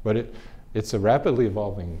 But it's a rapidly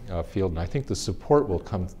evolving field, and I think the support will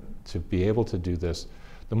come to be able to do this.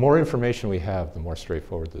 The more information we have, the more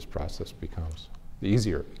straightforward this process becomes, the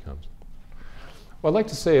easier it becomes. Well, I'd like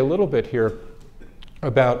to say a little bit here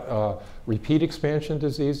about repeat expansion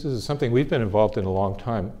diseases. It's something we've been involved in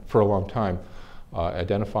for a long time,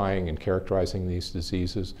 identifying and characterizing these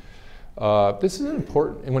diseases. This is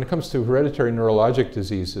important, and when it comes to hereditary neurologic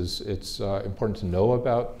diseases, it's important to know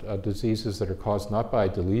about diseases that are caused not by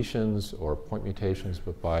deletions or point mutations,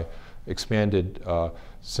 but by expanded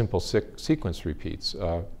simple sequence repeats,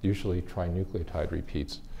 usually trinucleotide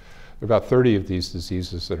repeats. There are about 30 of these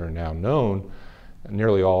diseases that are now known,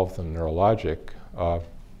 nearly all of them neurologic.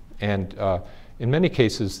 In many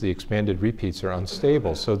cases, the expanded repeats are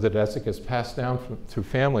unstable, so that as it gets passed down through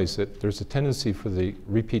families, that there's a tendency for the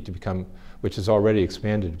repeat to become, which is already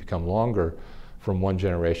expanded, to become longer from one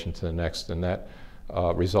generation to the next, and that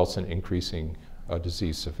results in increasing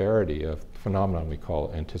disease severity, a phenomenon we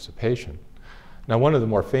call anticipation. Now, one of the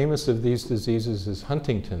more famous of these diseases is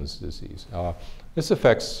Huntington's disease. This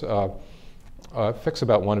affects about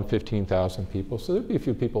 1 in 15,000 people, so there'd be a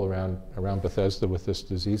few people around Bethesda with this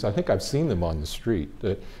disease. I think I've seen them on the street.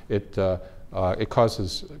 It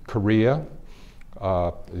causes chorea,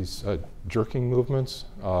 these jerking movements,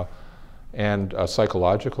 and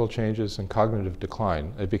psychological changes and cognitive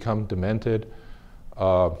decline. They become demented.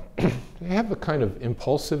 They have a kind of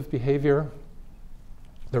impulsive behavior.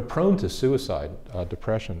 They're prone to suicide,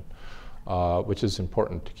 depression, which is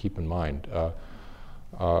important to keep in mind.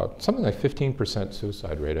 Something like 15%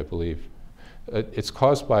 suicide rate, I believe. It's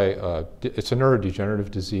caused by, it's a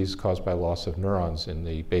neurodegenerative disease caused by loss of neurons in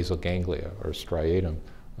the basal ganglia, or striatum,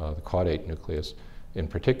 the caudate nucleus in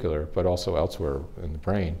particular, but also elsewhere in the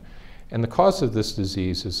brain. And the cause of this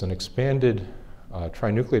disease is an expanded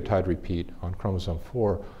trinucleotide repeat on chromosome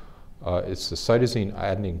 4. It's the cytosine,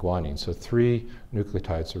 adenine, guanine. So 3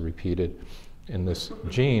 nucleotides are repeated in this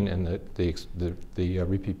gene, and the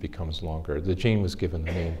repeat becomes longer. The gene was given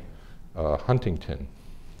the name Huntington.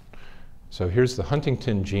 So here's the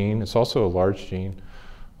Huntington gene. It's also a large gene,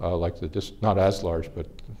 like not as large, but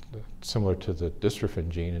similar to the dystrophin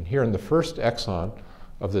gene. And here in the first exon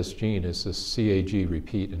of this gene is this CAG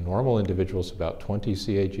repeat. In normal individuals, about 20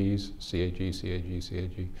 CAGs, CAG, CAG,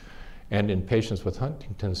 CAG. And in patients with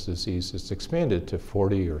Huntington's disease, it's expanded to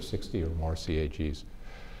 40 or 60 or more CAGs.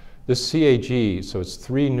 This CAG, so it's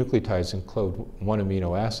 3 nucleotides encode 1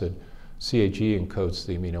 amino acid. CAG encodes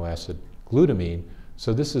the amino acid glutamine.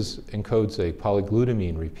 So this encodes a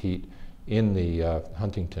polyglutamine repeat in the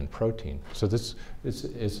Huntington protein. So this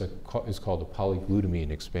is called a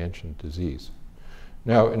polyglutamine expansion disease.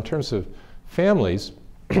 Now, in terms of families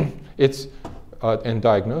and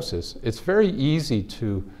diagnosis, it's very easy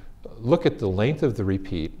to look at the length of the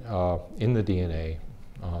repeat in the DNA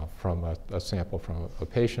from a sample from a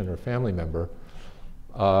patient or family member.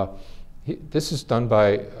 This is done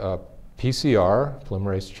by PCR,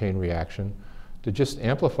 polymerase chain reaction, to just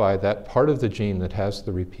amplify that part of the gene that has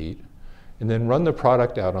the repeat, and then run the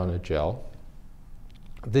product out on a gel.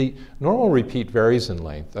 The normal repeat varies in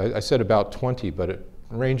length. I said about 20, but it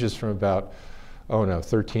ranges from about,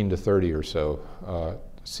 13 to 30 or so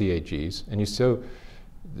CAGs. And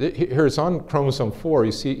here it's on chromosome 4.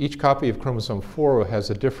 You see each copy of chromosome 4 has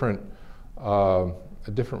a different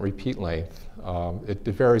repeat length. It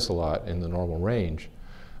varies a lot in the normal range.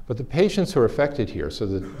 But the patients who are affected here, so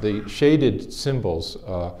the shaded symbols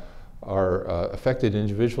are affected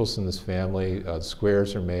individuals in this family.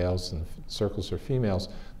 Squares are males and circles are females.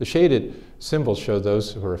 The shaded symbols show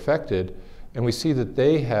those who are affected, and we see that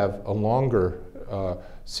they have a longer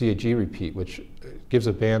CAG repeat, which gives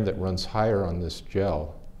a band that runs higher on this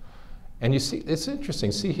gel. And you see, it's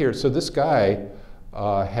interesting. See here, so this guy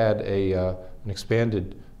had an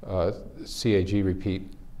expanded CAG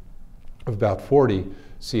repeat of about 40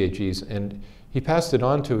 CAGs, and he passed it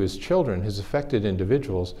on to his children, his affected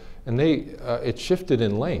individuals, and it shifted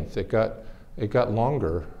in length. It got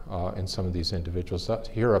longer in some of these individuals,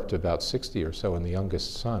 here up to about 60 or so in the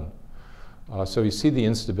youngest son. So you see the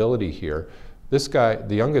instability here. This guy,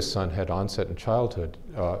 the youngest son, had onset in childhood.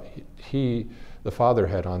 The father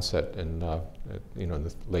had onset in the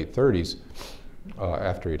late 30s,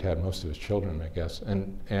 after he'd had most of his children, I guess.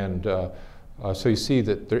 So you see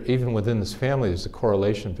that even within this family, there's a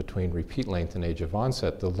correlation between repeat length and age of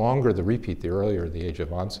onset. The longer the repeat, the earlier the age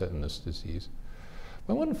of onset in this disease.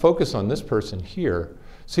 But I want to focus on this person here.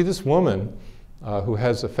 See this woman who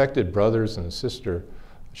has affected brothers and a sister.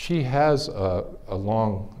 She has a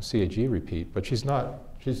long CAG repeat, but she's not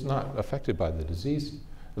affected by the disease.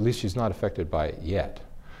 At least she's not affected by it yet.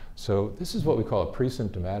 So this is what we call a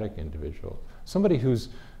pre-symptomatic individual. Somebody who's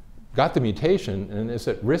got the mutation and is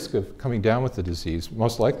at risk of coming down with the disease,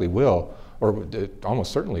 most likely will, or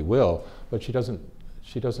almost certainly will, but she doesn't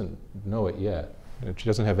know it yet. She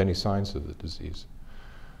doesn't have any signs of the disease.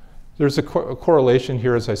 There's a correlation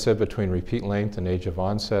here, as I said, between repeat length and age of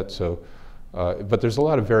onset. So, but there's a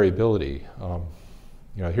lot of variability.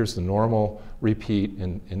 Here's the normal repeat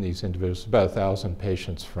in these individuals. About 1,000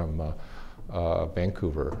 patients from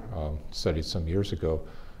Vancouver studied some years ago.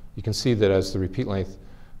 You can see that as the repeat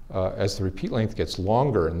length gets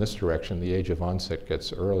longer in this direction, the age of onset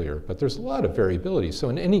gets earlier. But there's a lot of variability. So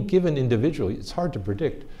in any given individual, it's hard to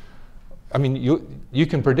predict. I mean, you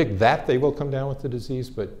can predict that they will come down with the disease,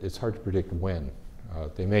 but it's hard to predict when.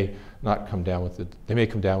 They may not come down with it. They may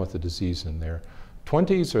come down with the disease in their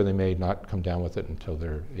 20s, or they may not come down with it until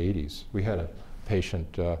their 80s. We had a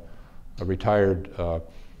patient, a retired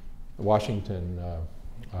Washington,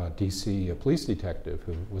 DC police detective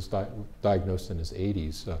who was diagnosed in his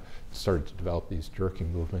 80s, started to develop these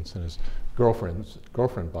jerking movements, and his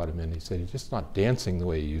girlfriend brought him in. He said he's just not dancing the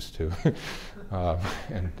way he used to.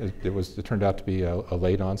 And it turned out to be a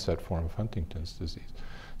late onset form of Huntington's disease.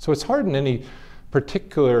 So it's hard in any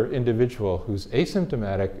particular individual who's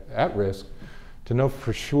asymptomatic, at risk, to know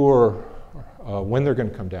for sure when they're going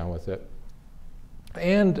to come down with it.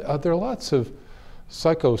 And there are lots of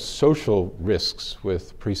psychosocial risks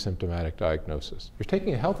with pre-symptomatic diagnosis. You're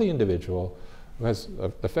taking a healthy individual who has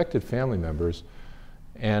affected family members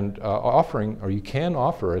and you can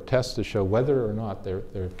offer a test to show whether or not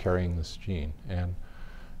they're carrying this gene. And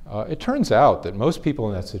it turns out that most people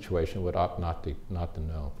in that situation would opt not to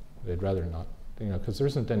know. They'd rather not, because there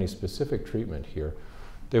isn't any specific treatment here.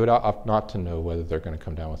 They would opt not to know whether they're going to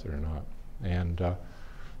come down with it or not. And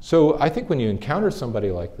so I think when you encounter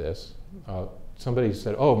somebody like this, somebody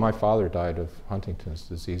said, "Oh, my father died of Huntington's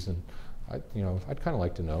disease, and I'd kind of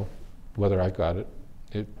like to know whether I got it."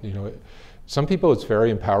 Some people it's very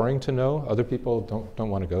empowering to know. Other people don't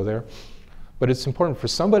want to go there. But it's important for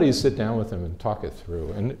somebody to sit down with them and talk it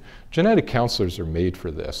through. And genetic counselors are made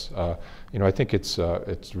for this. I think it's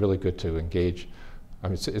really good to engage. I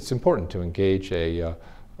mean, it's important to engage a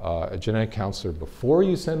genetic counselor before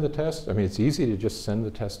you send the test. I mean, it's easy to just send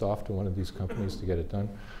the test off to one of these companies to get it done.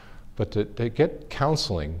 But to get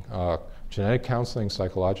counseling, genetic counseling,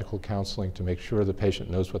 psychological counseling, to make sure the patient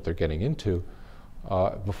knows what they're getting into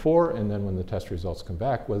before and then when the test results come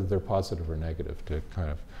back, whether they're positive or negative, to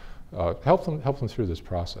kind of help them through this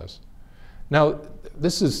process. Now,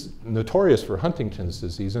 this is notorious for Huntington's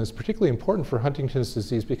disease, and it's particularly important for Huntington's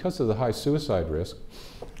disease because of the high suicide risk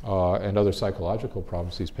and other psychological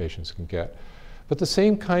problems these patients can get. But the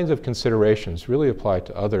same kinds of considerations really apply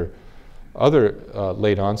to other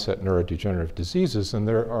late onset neurodegenerative diseases, and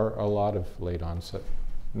there are a lot of late onset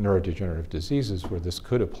neurodegenerative diseases where this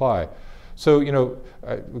could apply. So,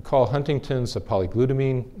 we call Huntington's a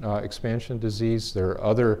polyglutamine expansion disease. There are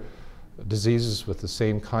other diseases with the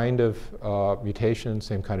same kind of mutation,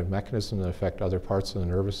 same kind of mechanism that affect other parts of the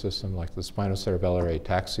nervous system, like the spinocerebellar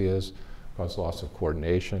ataxias, cause loss of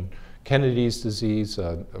coordination. Kennedy's disease,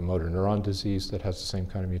 a motor neuron disease that has the same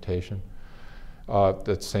kind of mutation.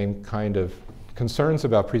 That same kind of concerns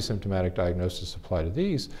about pre-symptomatic diagnosis apply to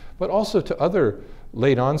these, but also to other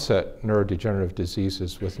late onset neurodegenerative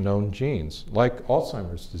diseases with known genes, like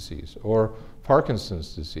Alzheimer's disease or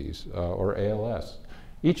Parkinson's disease or ALS.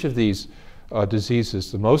 Each of these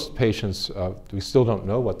diseases, the most patients, we still don't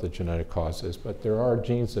know what the genetic cause is, but there are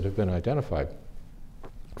genes that have been identified.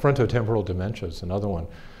 Frontotemporal dementia is another one.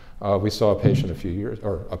 We saw a patient a few years,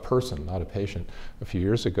 or a person, not a patient, a few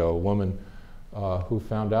years ago, a woman who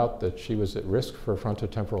found out that she was at risk for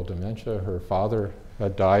frontotemporal dementia. Her father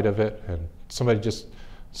had died of it, and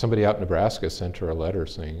somebody out in Nebraska sent her a letter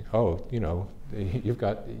saying, oh, you know, you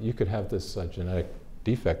could have this genetic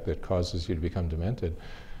defect that causes you to become demented.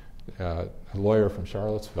 A lawyer from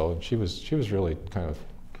Charlottesville, and she was really kind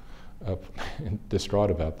of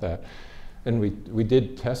distraught about that. And we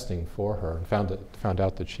did testing for her and found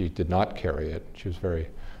out that she did not carry it. She was very,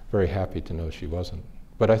 very happy to know she wasn't.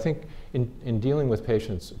 But I think in dealing with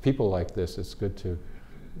people like this, it's good to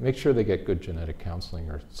make sure they get good genetic counseling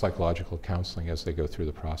or psychological counseling as they go through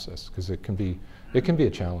the process, because it can be a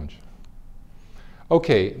challenge.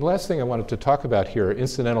 Okay, the last thing I wanted to talk about here are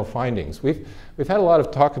incidental findings. We've had a lot of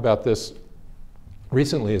talk about this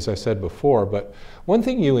recently, as I said before, but one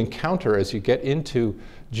thing you encounter as you get into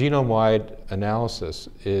genome-wide analysis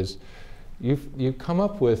is you come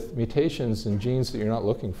up with mutations in genes that you're not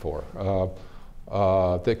looking for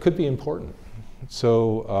that could be important.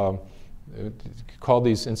 So call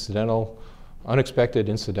these unexpected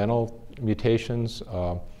incidental mutations.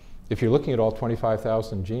 If you're looking at all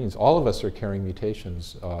 25,000 genes, all of us are carrying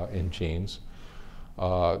mutations in genes,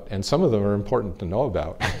 and some of them are important to know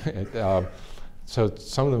about. So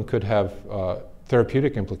some of them could have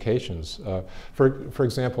therapeutic implications. For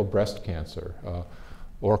example, breast cancer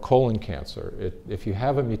or colon cancer. If you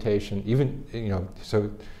have a mutation, even, you know, so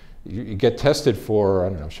you get tested for, I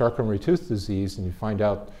don't know, Charcot-Marie-Tooth disease, and you find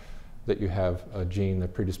out that you have a gene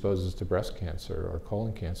that predisposes to breast cancer or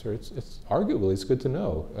colon cancer, it's arguably it's good to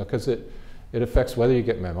know, because it affects whether you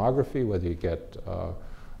get mammography, whether you get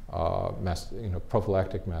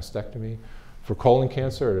prophylactic mastectomy. For colon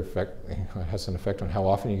cancer, it has an effect on how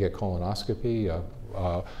often you get colonoscopy.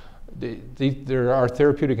 There are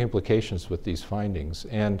therapeutic implications with these findings,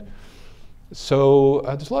 and so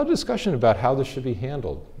there's a lot of discussion about how this should be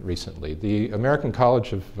handled recently. The American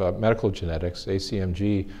College of Medical Genetics,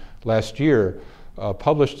 ACMG, last year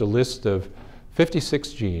published a list of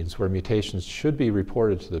 56 genes where mutations should be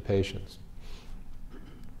reported to the patients.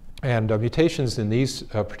 And mutations in these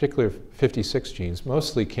particular 56 genes,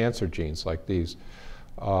 mostly cancer genes like these,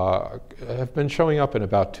 have been showing up in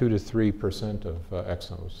about 2 to 3% of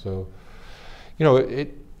exomes. So, you know,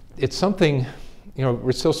 it's something, you know,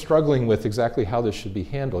 we're still struggling with exactly how this should be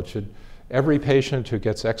handled. Should every patient who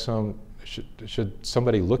gets exome, should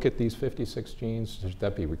somebody look at these 56 genes? Should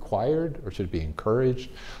that be required, or should it be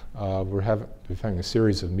encouraged? We're having a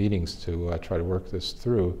series of meetings to try to work this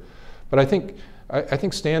through. But I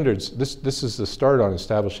think standards, this is the start on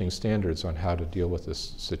establishing standards on how to deal with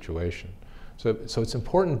this situation. So it's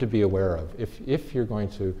important to be aware of, if you're going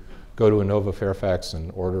to go to Inova Fairfax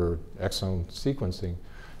and order exome sequencing,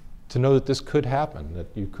 to know that this could happen, that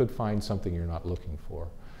you could find something you're not looking for.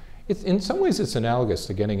 In some ways it's analogous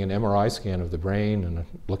to getting an MRI scan of the brain and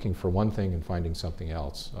looking for one thing and finding something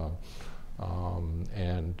else.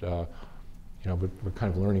 You know, we're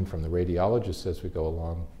kind of learning from the radiologists as we go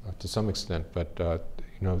along to some extent, but you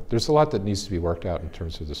know, there's a lot that needs to be worked out in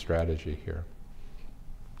terms of the strategy here.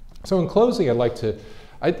 So in closing, I'd like to,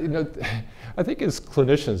 I think as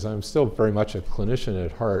clinicians, I'm still very much a clinician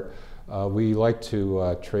at heart. We like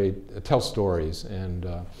to tell stories, and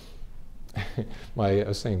I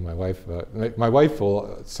was saying my wife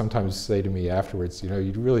will sometimes say to me afterwards, you know,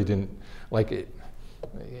 you really didn't like it.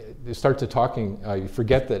 You start to talking, you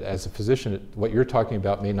forget that as a physician, what you're talking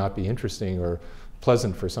about may not be interesting or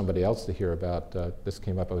pleasant for somebody else to hear about. This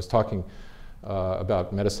came up, I was talking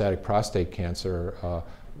about metastatic prostate cancer,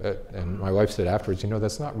 and my wife said afterwards, you know,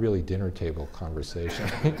 that's not really dinner table conversation.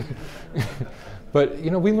 But,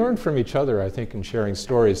 you know, we learn from each other, I think, in sharing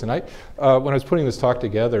stories. And when I was putting this talk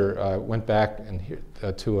together, I went back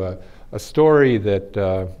to a story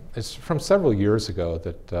that is from several years ago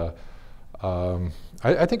that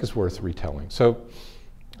I think is worth retelling. So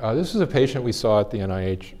this is a patient we saw at the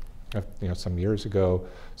NIH, you know, some years ago.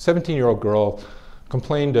 17-year-old girl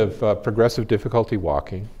complained of progressive difficulty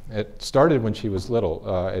walking. It started when she was little.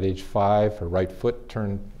 At age 5, her right foot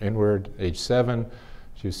turned inward. At age 7,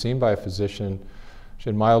 she was seen by a physician. She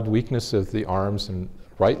had mild weakness of the arms and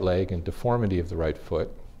right leg and deformity of the right foot.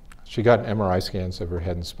 She got MRI scans of her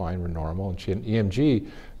head and spine were normal, and she had an EMG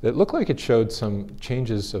that looked like it showed some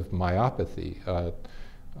changes of myopathy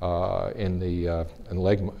in the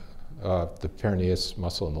leg, the peroneus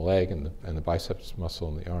muscle in the leg and the biceps muscle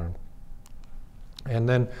in the arm. And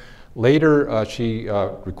then Later, she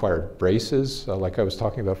required braces, like I was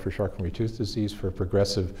talking about for Charcot-Marie-Tooth disease, for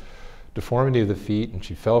progressive deformity of the feet, and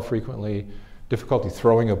she fell frequently, difficulty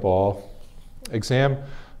throwing a ball. Exam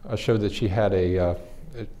showed that she had a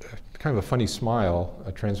kind of a funny smile,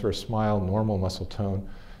 a transverse smile, normal muscle tone.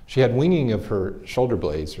 She had winging of her shoulder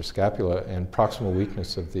blades, her scapula, and proximal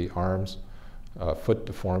weakness of the arms, foot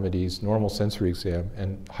deformities, normal sensory exam,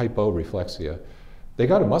 and hyporeflexia. They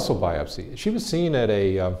got a muscle biopsy. She was seen at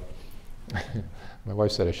a, my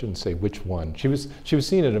wife said I shouldn't say which one. She was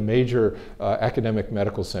seen at a major academic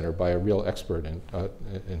medical center by a real expert in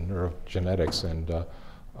neurogenetics, and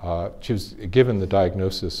she was given the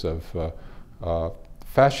diagnosis of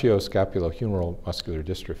fascioscapulohumeral muscular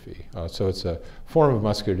dystrophy. So it's a form of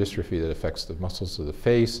muscular dystrophy that affects the muscles of the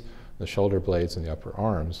face, the shoulder blades, and the upper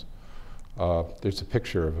arms. There's a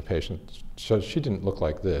picture of a patient. So she didn't look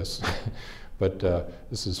like this, but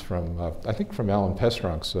this is from, I think from Alan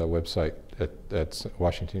Pestronk's website at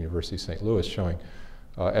Washington University, St. Louis, showing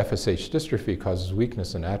FSH dystrophy causes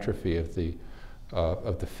weakness and atrophy of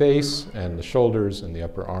the face and the shoulders and the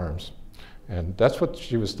upper arms. And that's what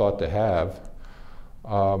she was thought to have.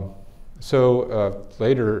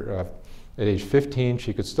 Later, at age 15,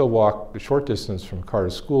 she could still walk a short distance from car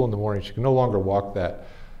to school in the morning. She could no longer walk that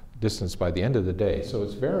distance by the end of the day. So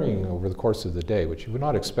it's varying over the course of the day, which you would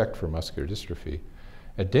not expect for muscular dystrophy.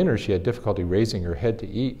 At dinner, she had difficulty raising her head to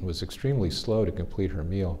eat and was extremely slow to complete her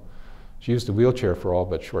meal. She used a wheelchair for all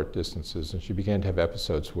but short distances, and she began to have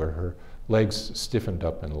episodes where her legs stiffened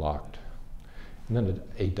up and locked. And then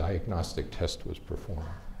a diagnostic test was performed.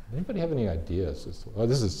 Anybody have any ideas? Oh,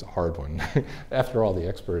 this is a hard one. After all, the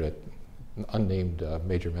expert at an unnamed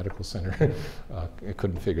major medical center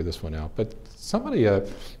couldn't figure this one out. But somebody, an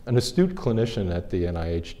astute clinician at the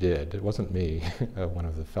NIH did. It wasn't me. One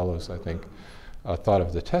of the fellows, I think, thought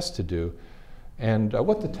of the test to do. And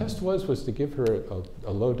what the test was to give her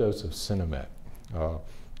a low dose of Sinemet,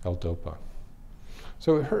 L-DOPA.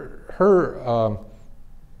 So her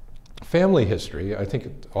family history, I think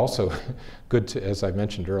it's also good to, as I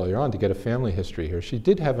mentioned earlier on, to get a family history here. She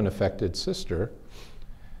did have an affected sister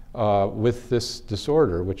with this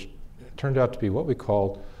disorder, which turned out to be what we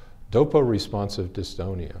call dopa-responsive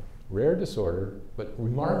dystonia. Rare disorder, but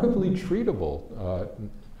remarkably treatable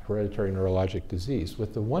hereditary neurologic disease.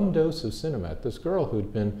 With the one dose of Sinemet, this girl who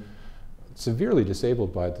had been severely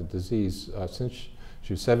disabled by the disease since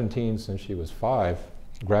she was 17, since she was 5,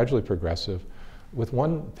 gradually progressive, with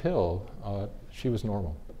one pill, she was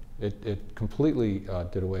normal. It completely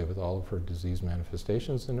did away with all of her disease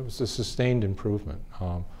manifestations, and it was a sustained improvement.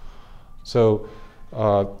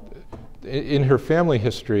 In her family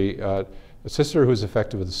history, a sister who was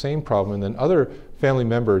affected with the same problem, and then other family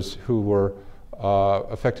members who were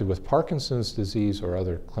affected with Parkinson's disease or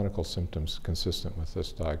other clinical symptoms consistent with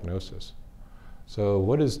this diagnosis. So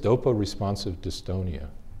what is dopa-responsive dystonia?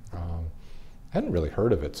 I hadn't really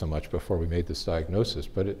heard of it so much before we made this diagnosis,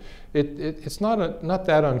 but it's not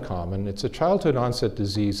that uncommon. It's a childhood onset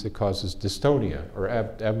disease that causes dystonia, or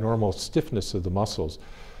abnormal stiffness of the muscles,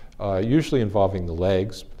 usually involving the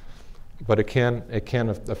legs, but it can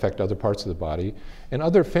affect other parts of the body. And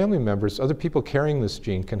other family members, other people carrying this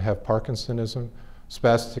gene can have Parkinsonism,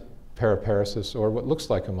 spastic paraparesis, or what looks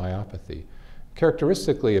like a myopathy.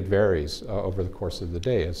 Characteristically, it varies over the course of the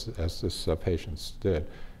day, as this patient's did.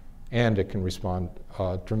 And it can respond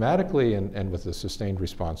dramatically and with a sustained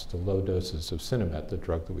response to low doses of Sinemet, the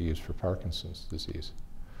drug that we use for Parkinson's disease.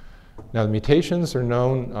 Now, the mutations are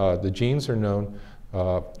known, the genes are known.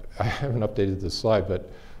 I haven't updated this slide, but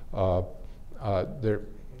I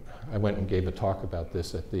went and gave a talk about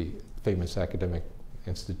this at the famous academic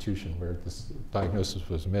institution where this diagnosis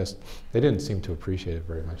was missed. They didn't seem to appreciate it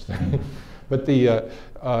very much then. But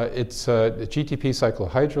it's the GTP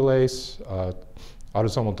cyclohydrolase,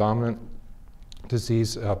 autosomal dominant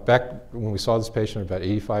disease. Back when we saw this patient, about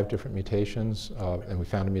 85 different mutations, and we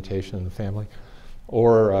found a mutation in the family.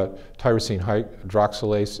 Or tyrosine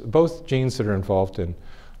hydroxylase, both genes that are involved in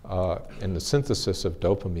the synthesis of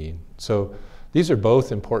dopamine. So these are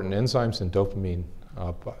both important enzymes in dopamine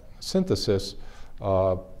synthesis.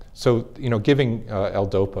 So, giving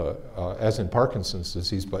L-DOPA, as in Parkinson's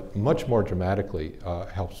disease, but much more dramatically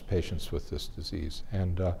helps patients with this disease.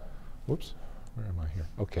 And, whoops. Where am I here?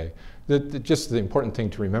 Okay. Just the important thing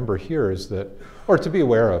to remember here is that, or to be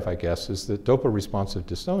aware of, I guess, is that dopa-responsive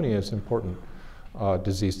dystonia is an important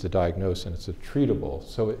disease to diagnose, and it's a treatable.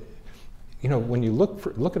 So, when you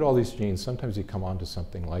look at all these genes, sometimes you come onto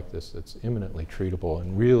something like this that's imminently treatable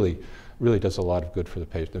and really does a lot of good for the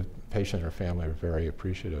patient. The patient or family are very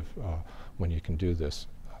appreciative when you can do this.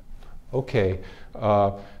 Okay,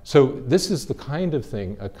 so this is the kind of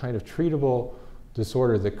thing, a kind of treatable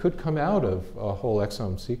disorder that could come out of whole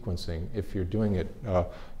exome sequencing if you're doing it,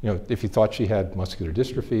 if you thought she had muscular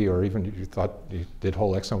dystrophy, or even if you thought you did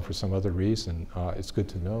whole exome for some other reason, it's good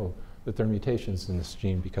to know that there are mutations in this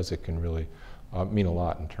gene, because it can really mean a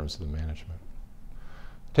lot in terms of the management.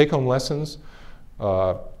 Take-home lessons.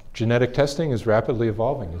 Genetic testing is rapidly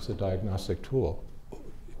evolving as a diagnostic tool.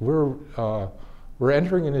 We're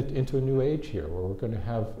entering into a new age here, where we're going to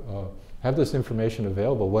have this information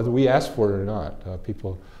available, whether we ask for it or not.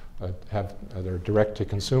 People have their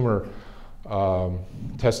direct-to-consumer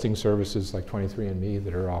testing services like 23andMe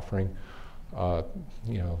that are offering,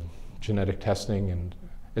 genetic testing, and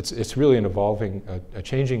it's really an evolving, a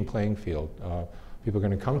changing playing field. People are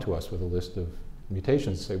going to come to us with a list of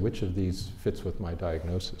mutations and say, which of these fits with my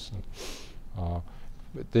diagnosis? And,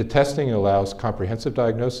 the testing allows comprehensive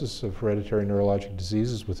diagnosis of hereditary neurologic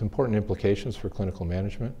diseases with important implications for clinical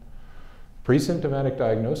management. Pre-symptomatic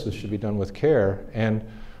diagnosis should be done with care, and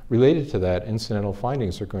related to that, incidental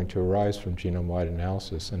findings are going to arise from genome-wide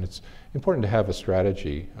analysis, and it's important to have a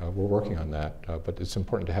strategy. We're working on that, but it's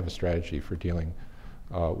important to have a strategy for dealing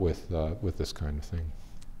with this kind of thing.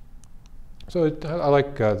 So I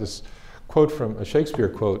like this quote from a Shakespeare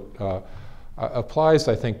quote. Applies,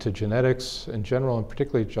 I think, to genetics in general, and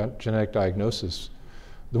particularly genetic diagnosis.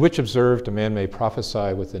 The which observed, a man may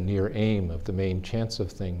prophesy with the near aim of the main chance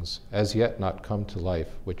of things, as yet not come to life,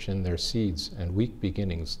 which in their seeds and weak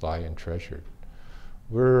beginnings lie entreasured.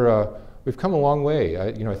 We've come a long way.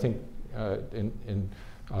 I think in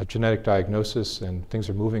genetic diagnosis, and things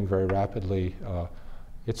are moving very rapidly.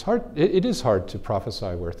 It's hard. It is hard to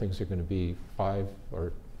prophesy where things are going to be 5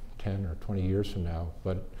 or 10 or 20 years from now,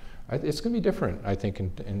 but it's going to be different, I think,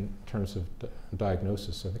 in terms of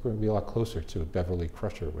diagnosis. I think we're going to be a lot closer to Beverly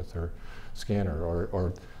Crusher with her scanner,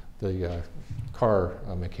 or the car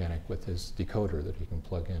mechanic with his decoder that he can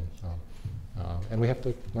plug in. And we have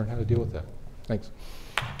to learn how to deal with that. Thanks.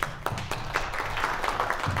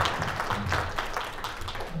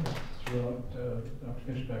 Throughout Dr.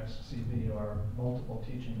 Fischbeck's CV are multiple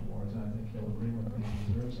teaching awards, and I think you'll agree with me.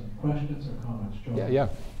 There are some questions or comments. John? Yeah.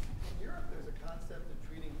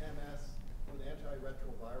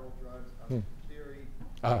 Theory,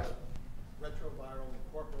 retroviral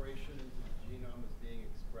incorporation into the genome is being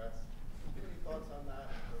expressed. Do you have any thoughts on that?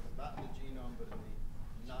 Not in the genome, but in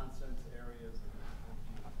the nonsense areas of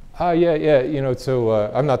the genome? So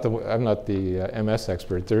I'm not the MS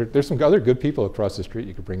expert. There's some other good people across the street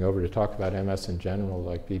you could bring over to talk about MS in general,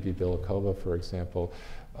 like Bibi Bilakova, for example.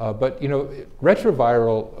 But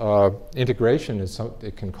retroviral integration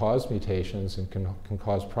it can cause mutations and can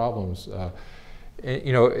cause problems.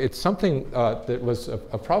 It's something that was a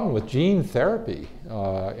problem with gene therapy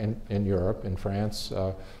in Europe, in France,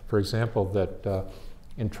 for example, that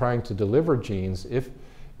in trying to deliver genes,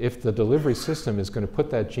 if the delivery system is going to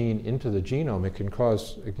put that gene into the genome, it can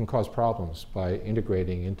cause problems by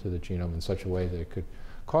integrating into the genome in such a way that it could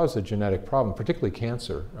cause a genetic problem, particularly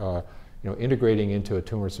cancer. Integrating into a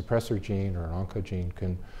tumor suppressor gene or an oncogene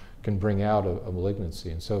can bring out a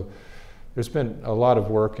malignancy, and so there's been a lot of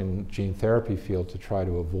work in gene therapy field to try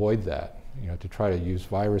to avoid that, to try to use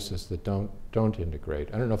viruses that don't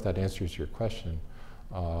integrate. I don't know if that answers your question.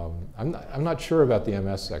 I'm not sure about the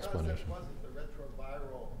MS explanation. The concept wasn't the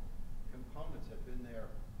retroviral components had been there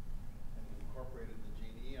and incorporated the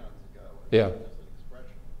gene eons ago. Yeah. As an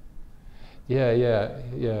expression.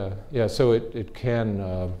 Yeah. So it can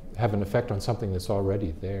have an effect on something that's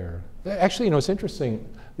already there. Actually, it's interesting.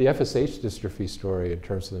 The FSH dystrophy story in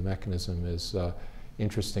terms of the mechanism is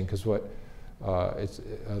interesting, because the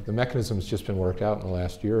mechanism has just been worked out in the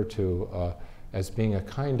last year or two as being a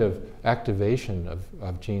kind of activation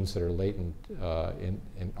of genes that are latent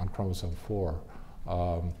on chromosome 4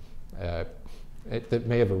 that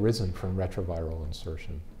may have arisen from retroviral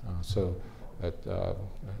insertion.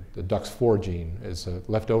 The DUX4 gene is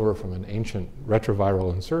left over from an ancient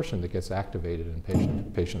retroviral insertion that gets activated in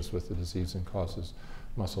patients with the disease and causes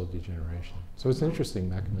muscle degeneration. So it's an interesting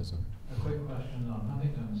mechanism. A quick question on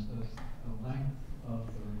Huntington's. Does the length of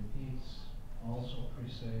the repeats also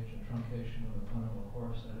presage a truncation of the clinical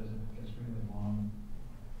course? That is, if it gets really long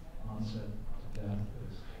onset to death?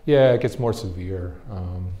 Yeah, it gets more severe.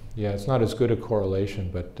 It's not as good a correlation,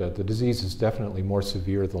 but the disease is definitely more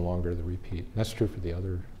severe the longer the repeat. And that's true for the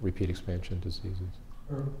other repeat expansion diseases.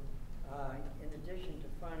 In addition to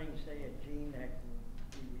finding, say, a gene that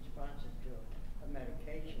can be responsive to a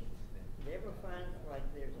medication, did they ever find, like,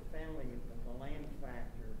 there's a family of the Lamb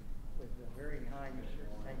factor with a very high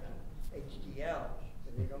HDL,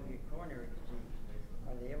 but they don't get coronary disease.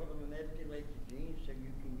 Are they able to manipulate the gene so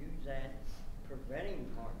you can use that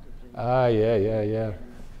Ah, yeah, yeah, yeah. And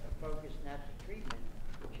focus not the treatment,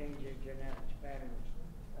 but change their genetics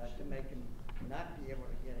patterns to make them not be able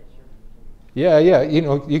to get a certain disease. Yeah, yeah.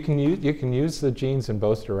 You can use the genes in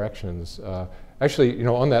both directions. Actually,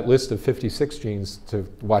 on that list of 56 genes to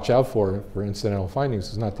watch out for incidental findings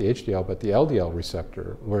is not the HDL, but the LDL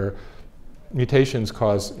receptor, where mutations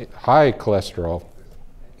cause high cholesterol.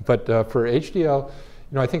 But for HDL,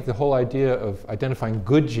 I think the whole idea of identifying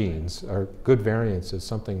good genes or good variants is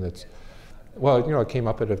something that's, well, it came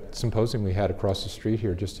up at a symposium we had across the street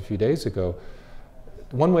here just a few days ago.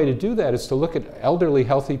 One way to do that is to look at elderly,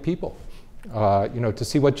 healthy people, to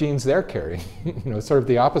see what genes they're carrying. Sort of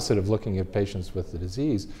the opposite of looking at patients with the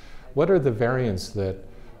disease. What are the variants that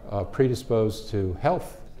predispose to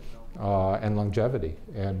health and longevity?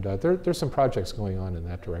 And there's some projects going on in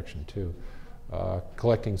that direction too.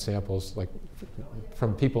 Collecting samples like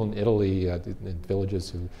from people in Italy, in villages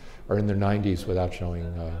who are in their 90s without showing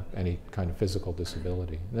any kind of physical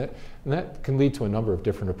disability. And that can lead to a number of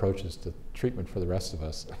different approaches to treatment for the rest of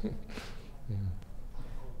us. Yeah.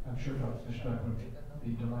 I'm sure Dr. Fischbeck would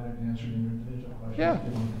be delighted to answer your individual questions. Yeah.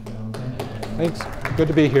 Thank you. Thanks. Good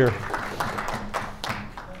to be here.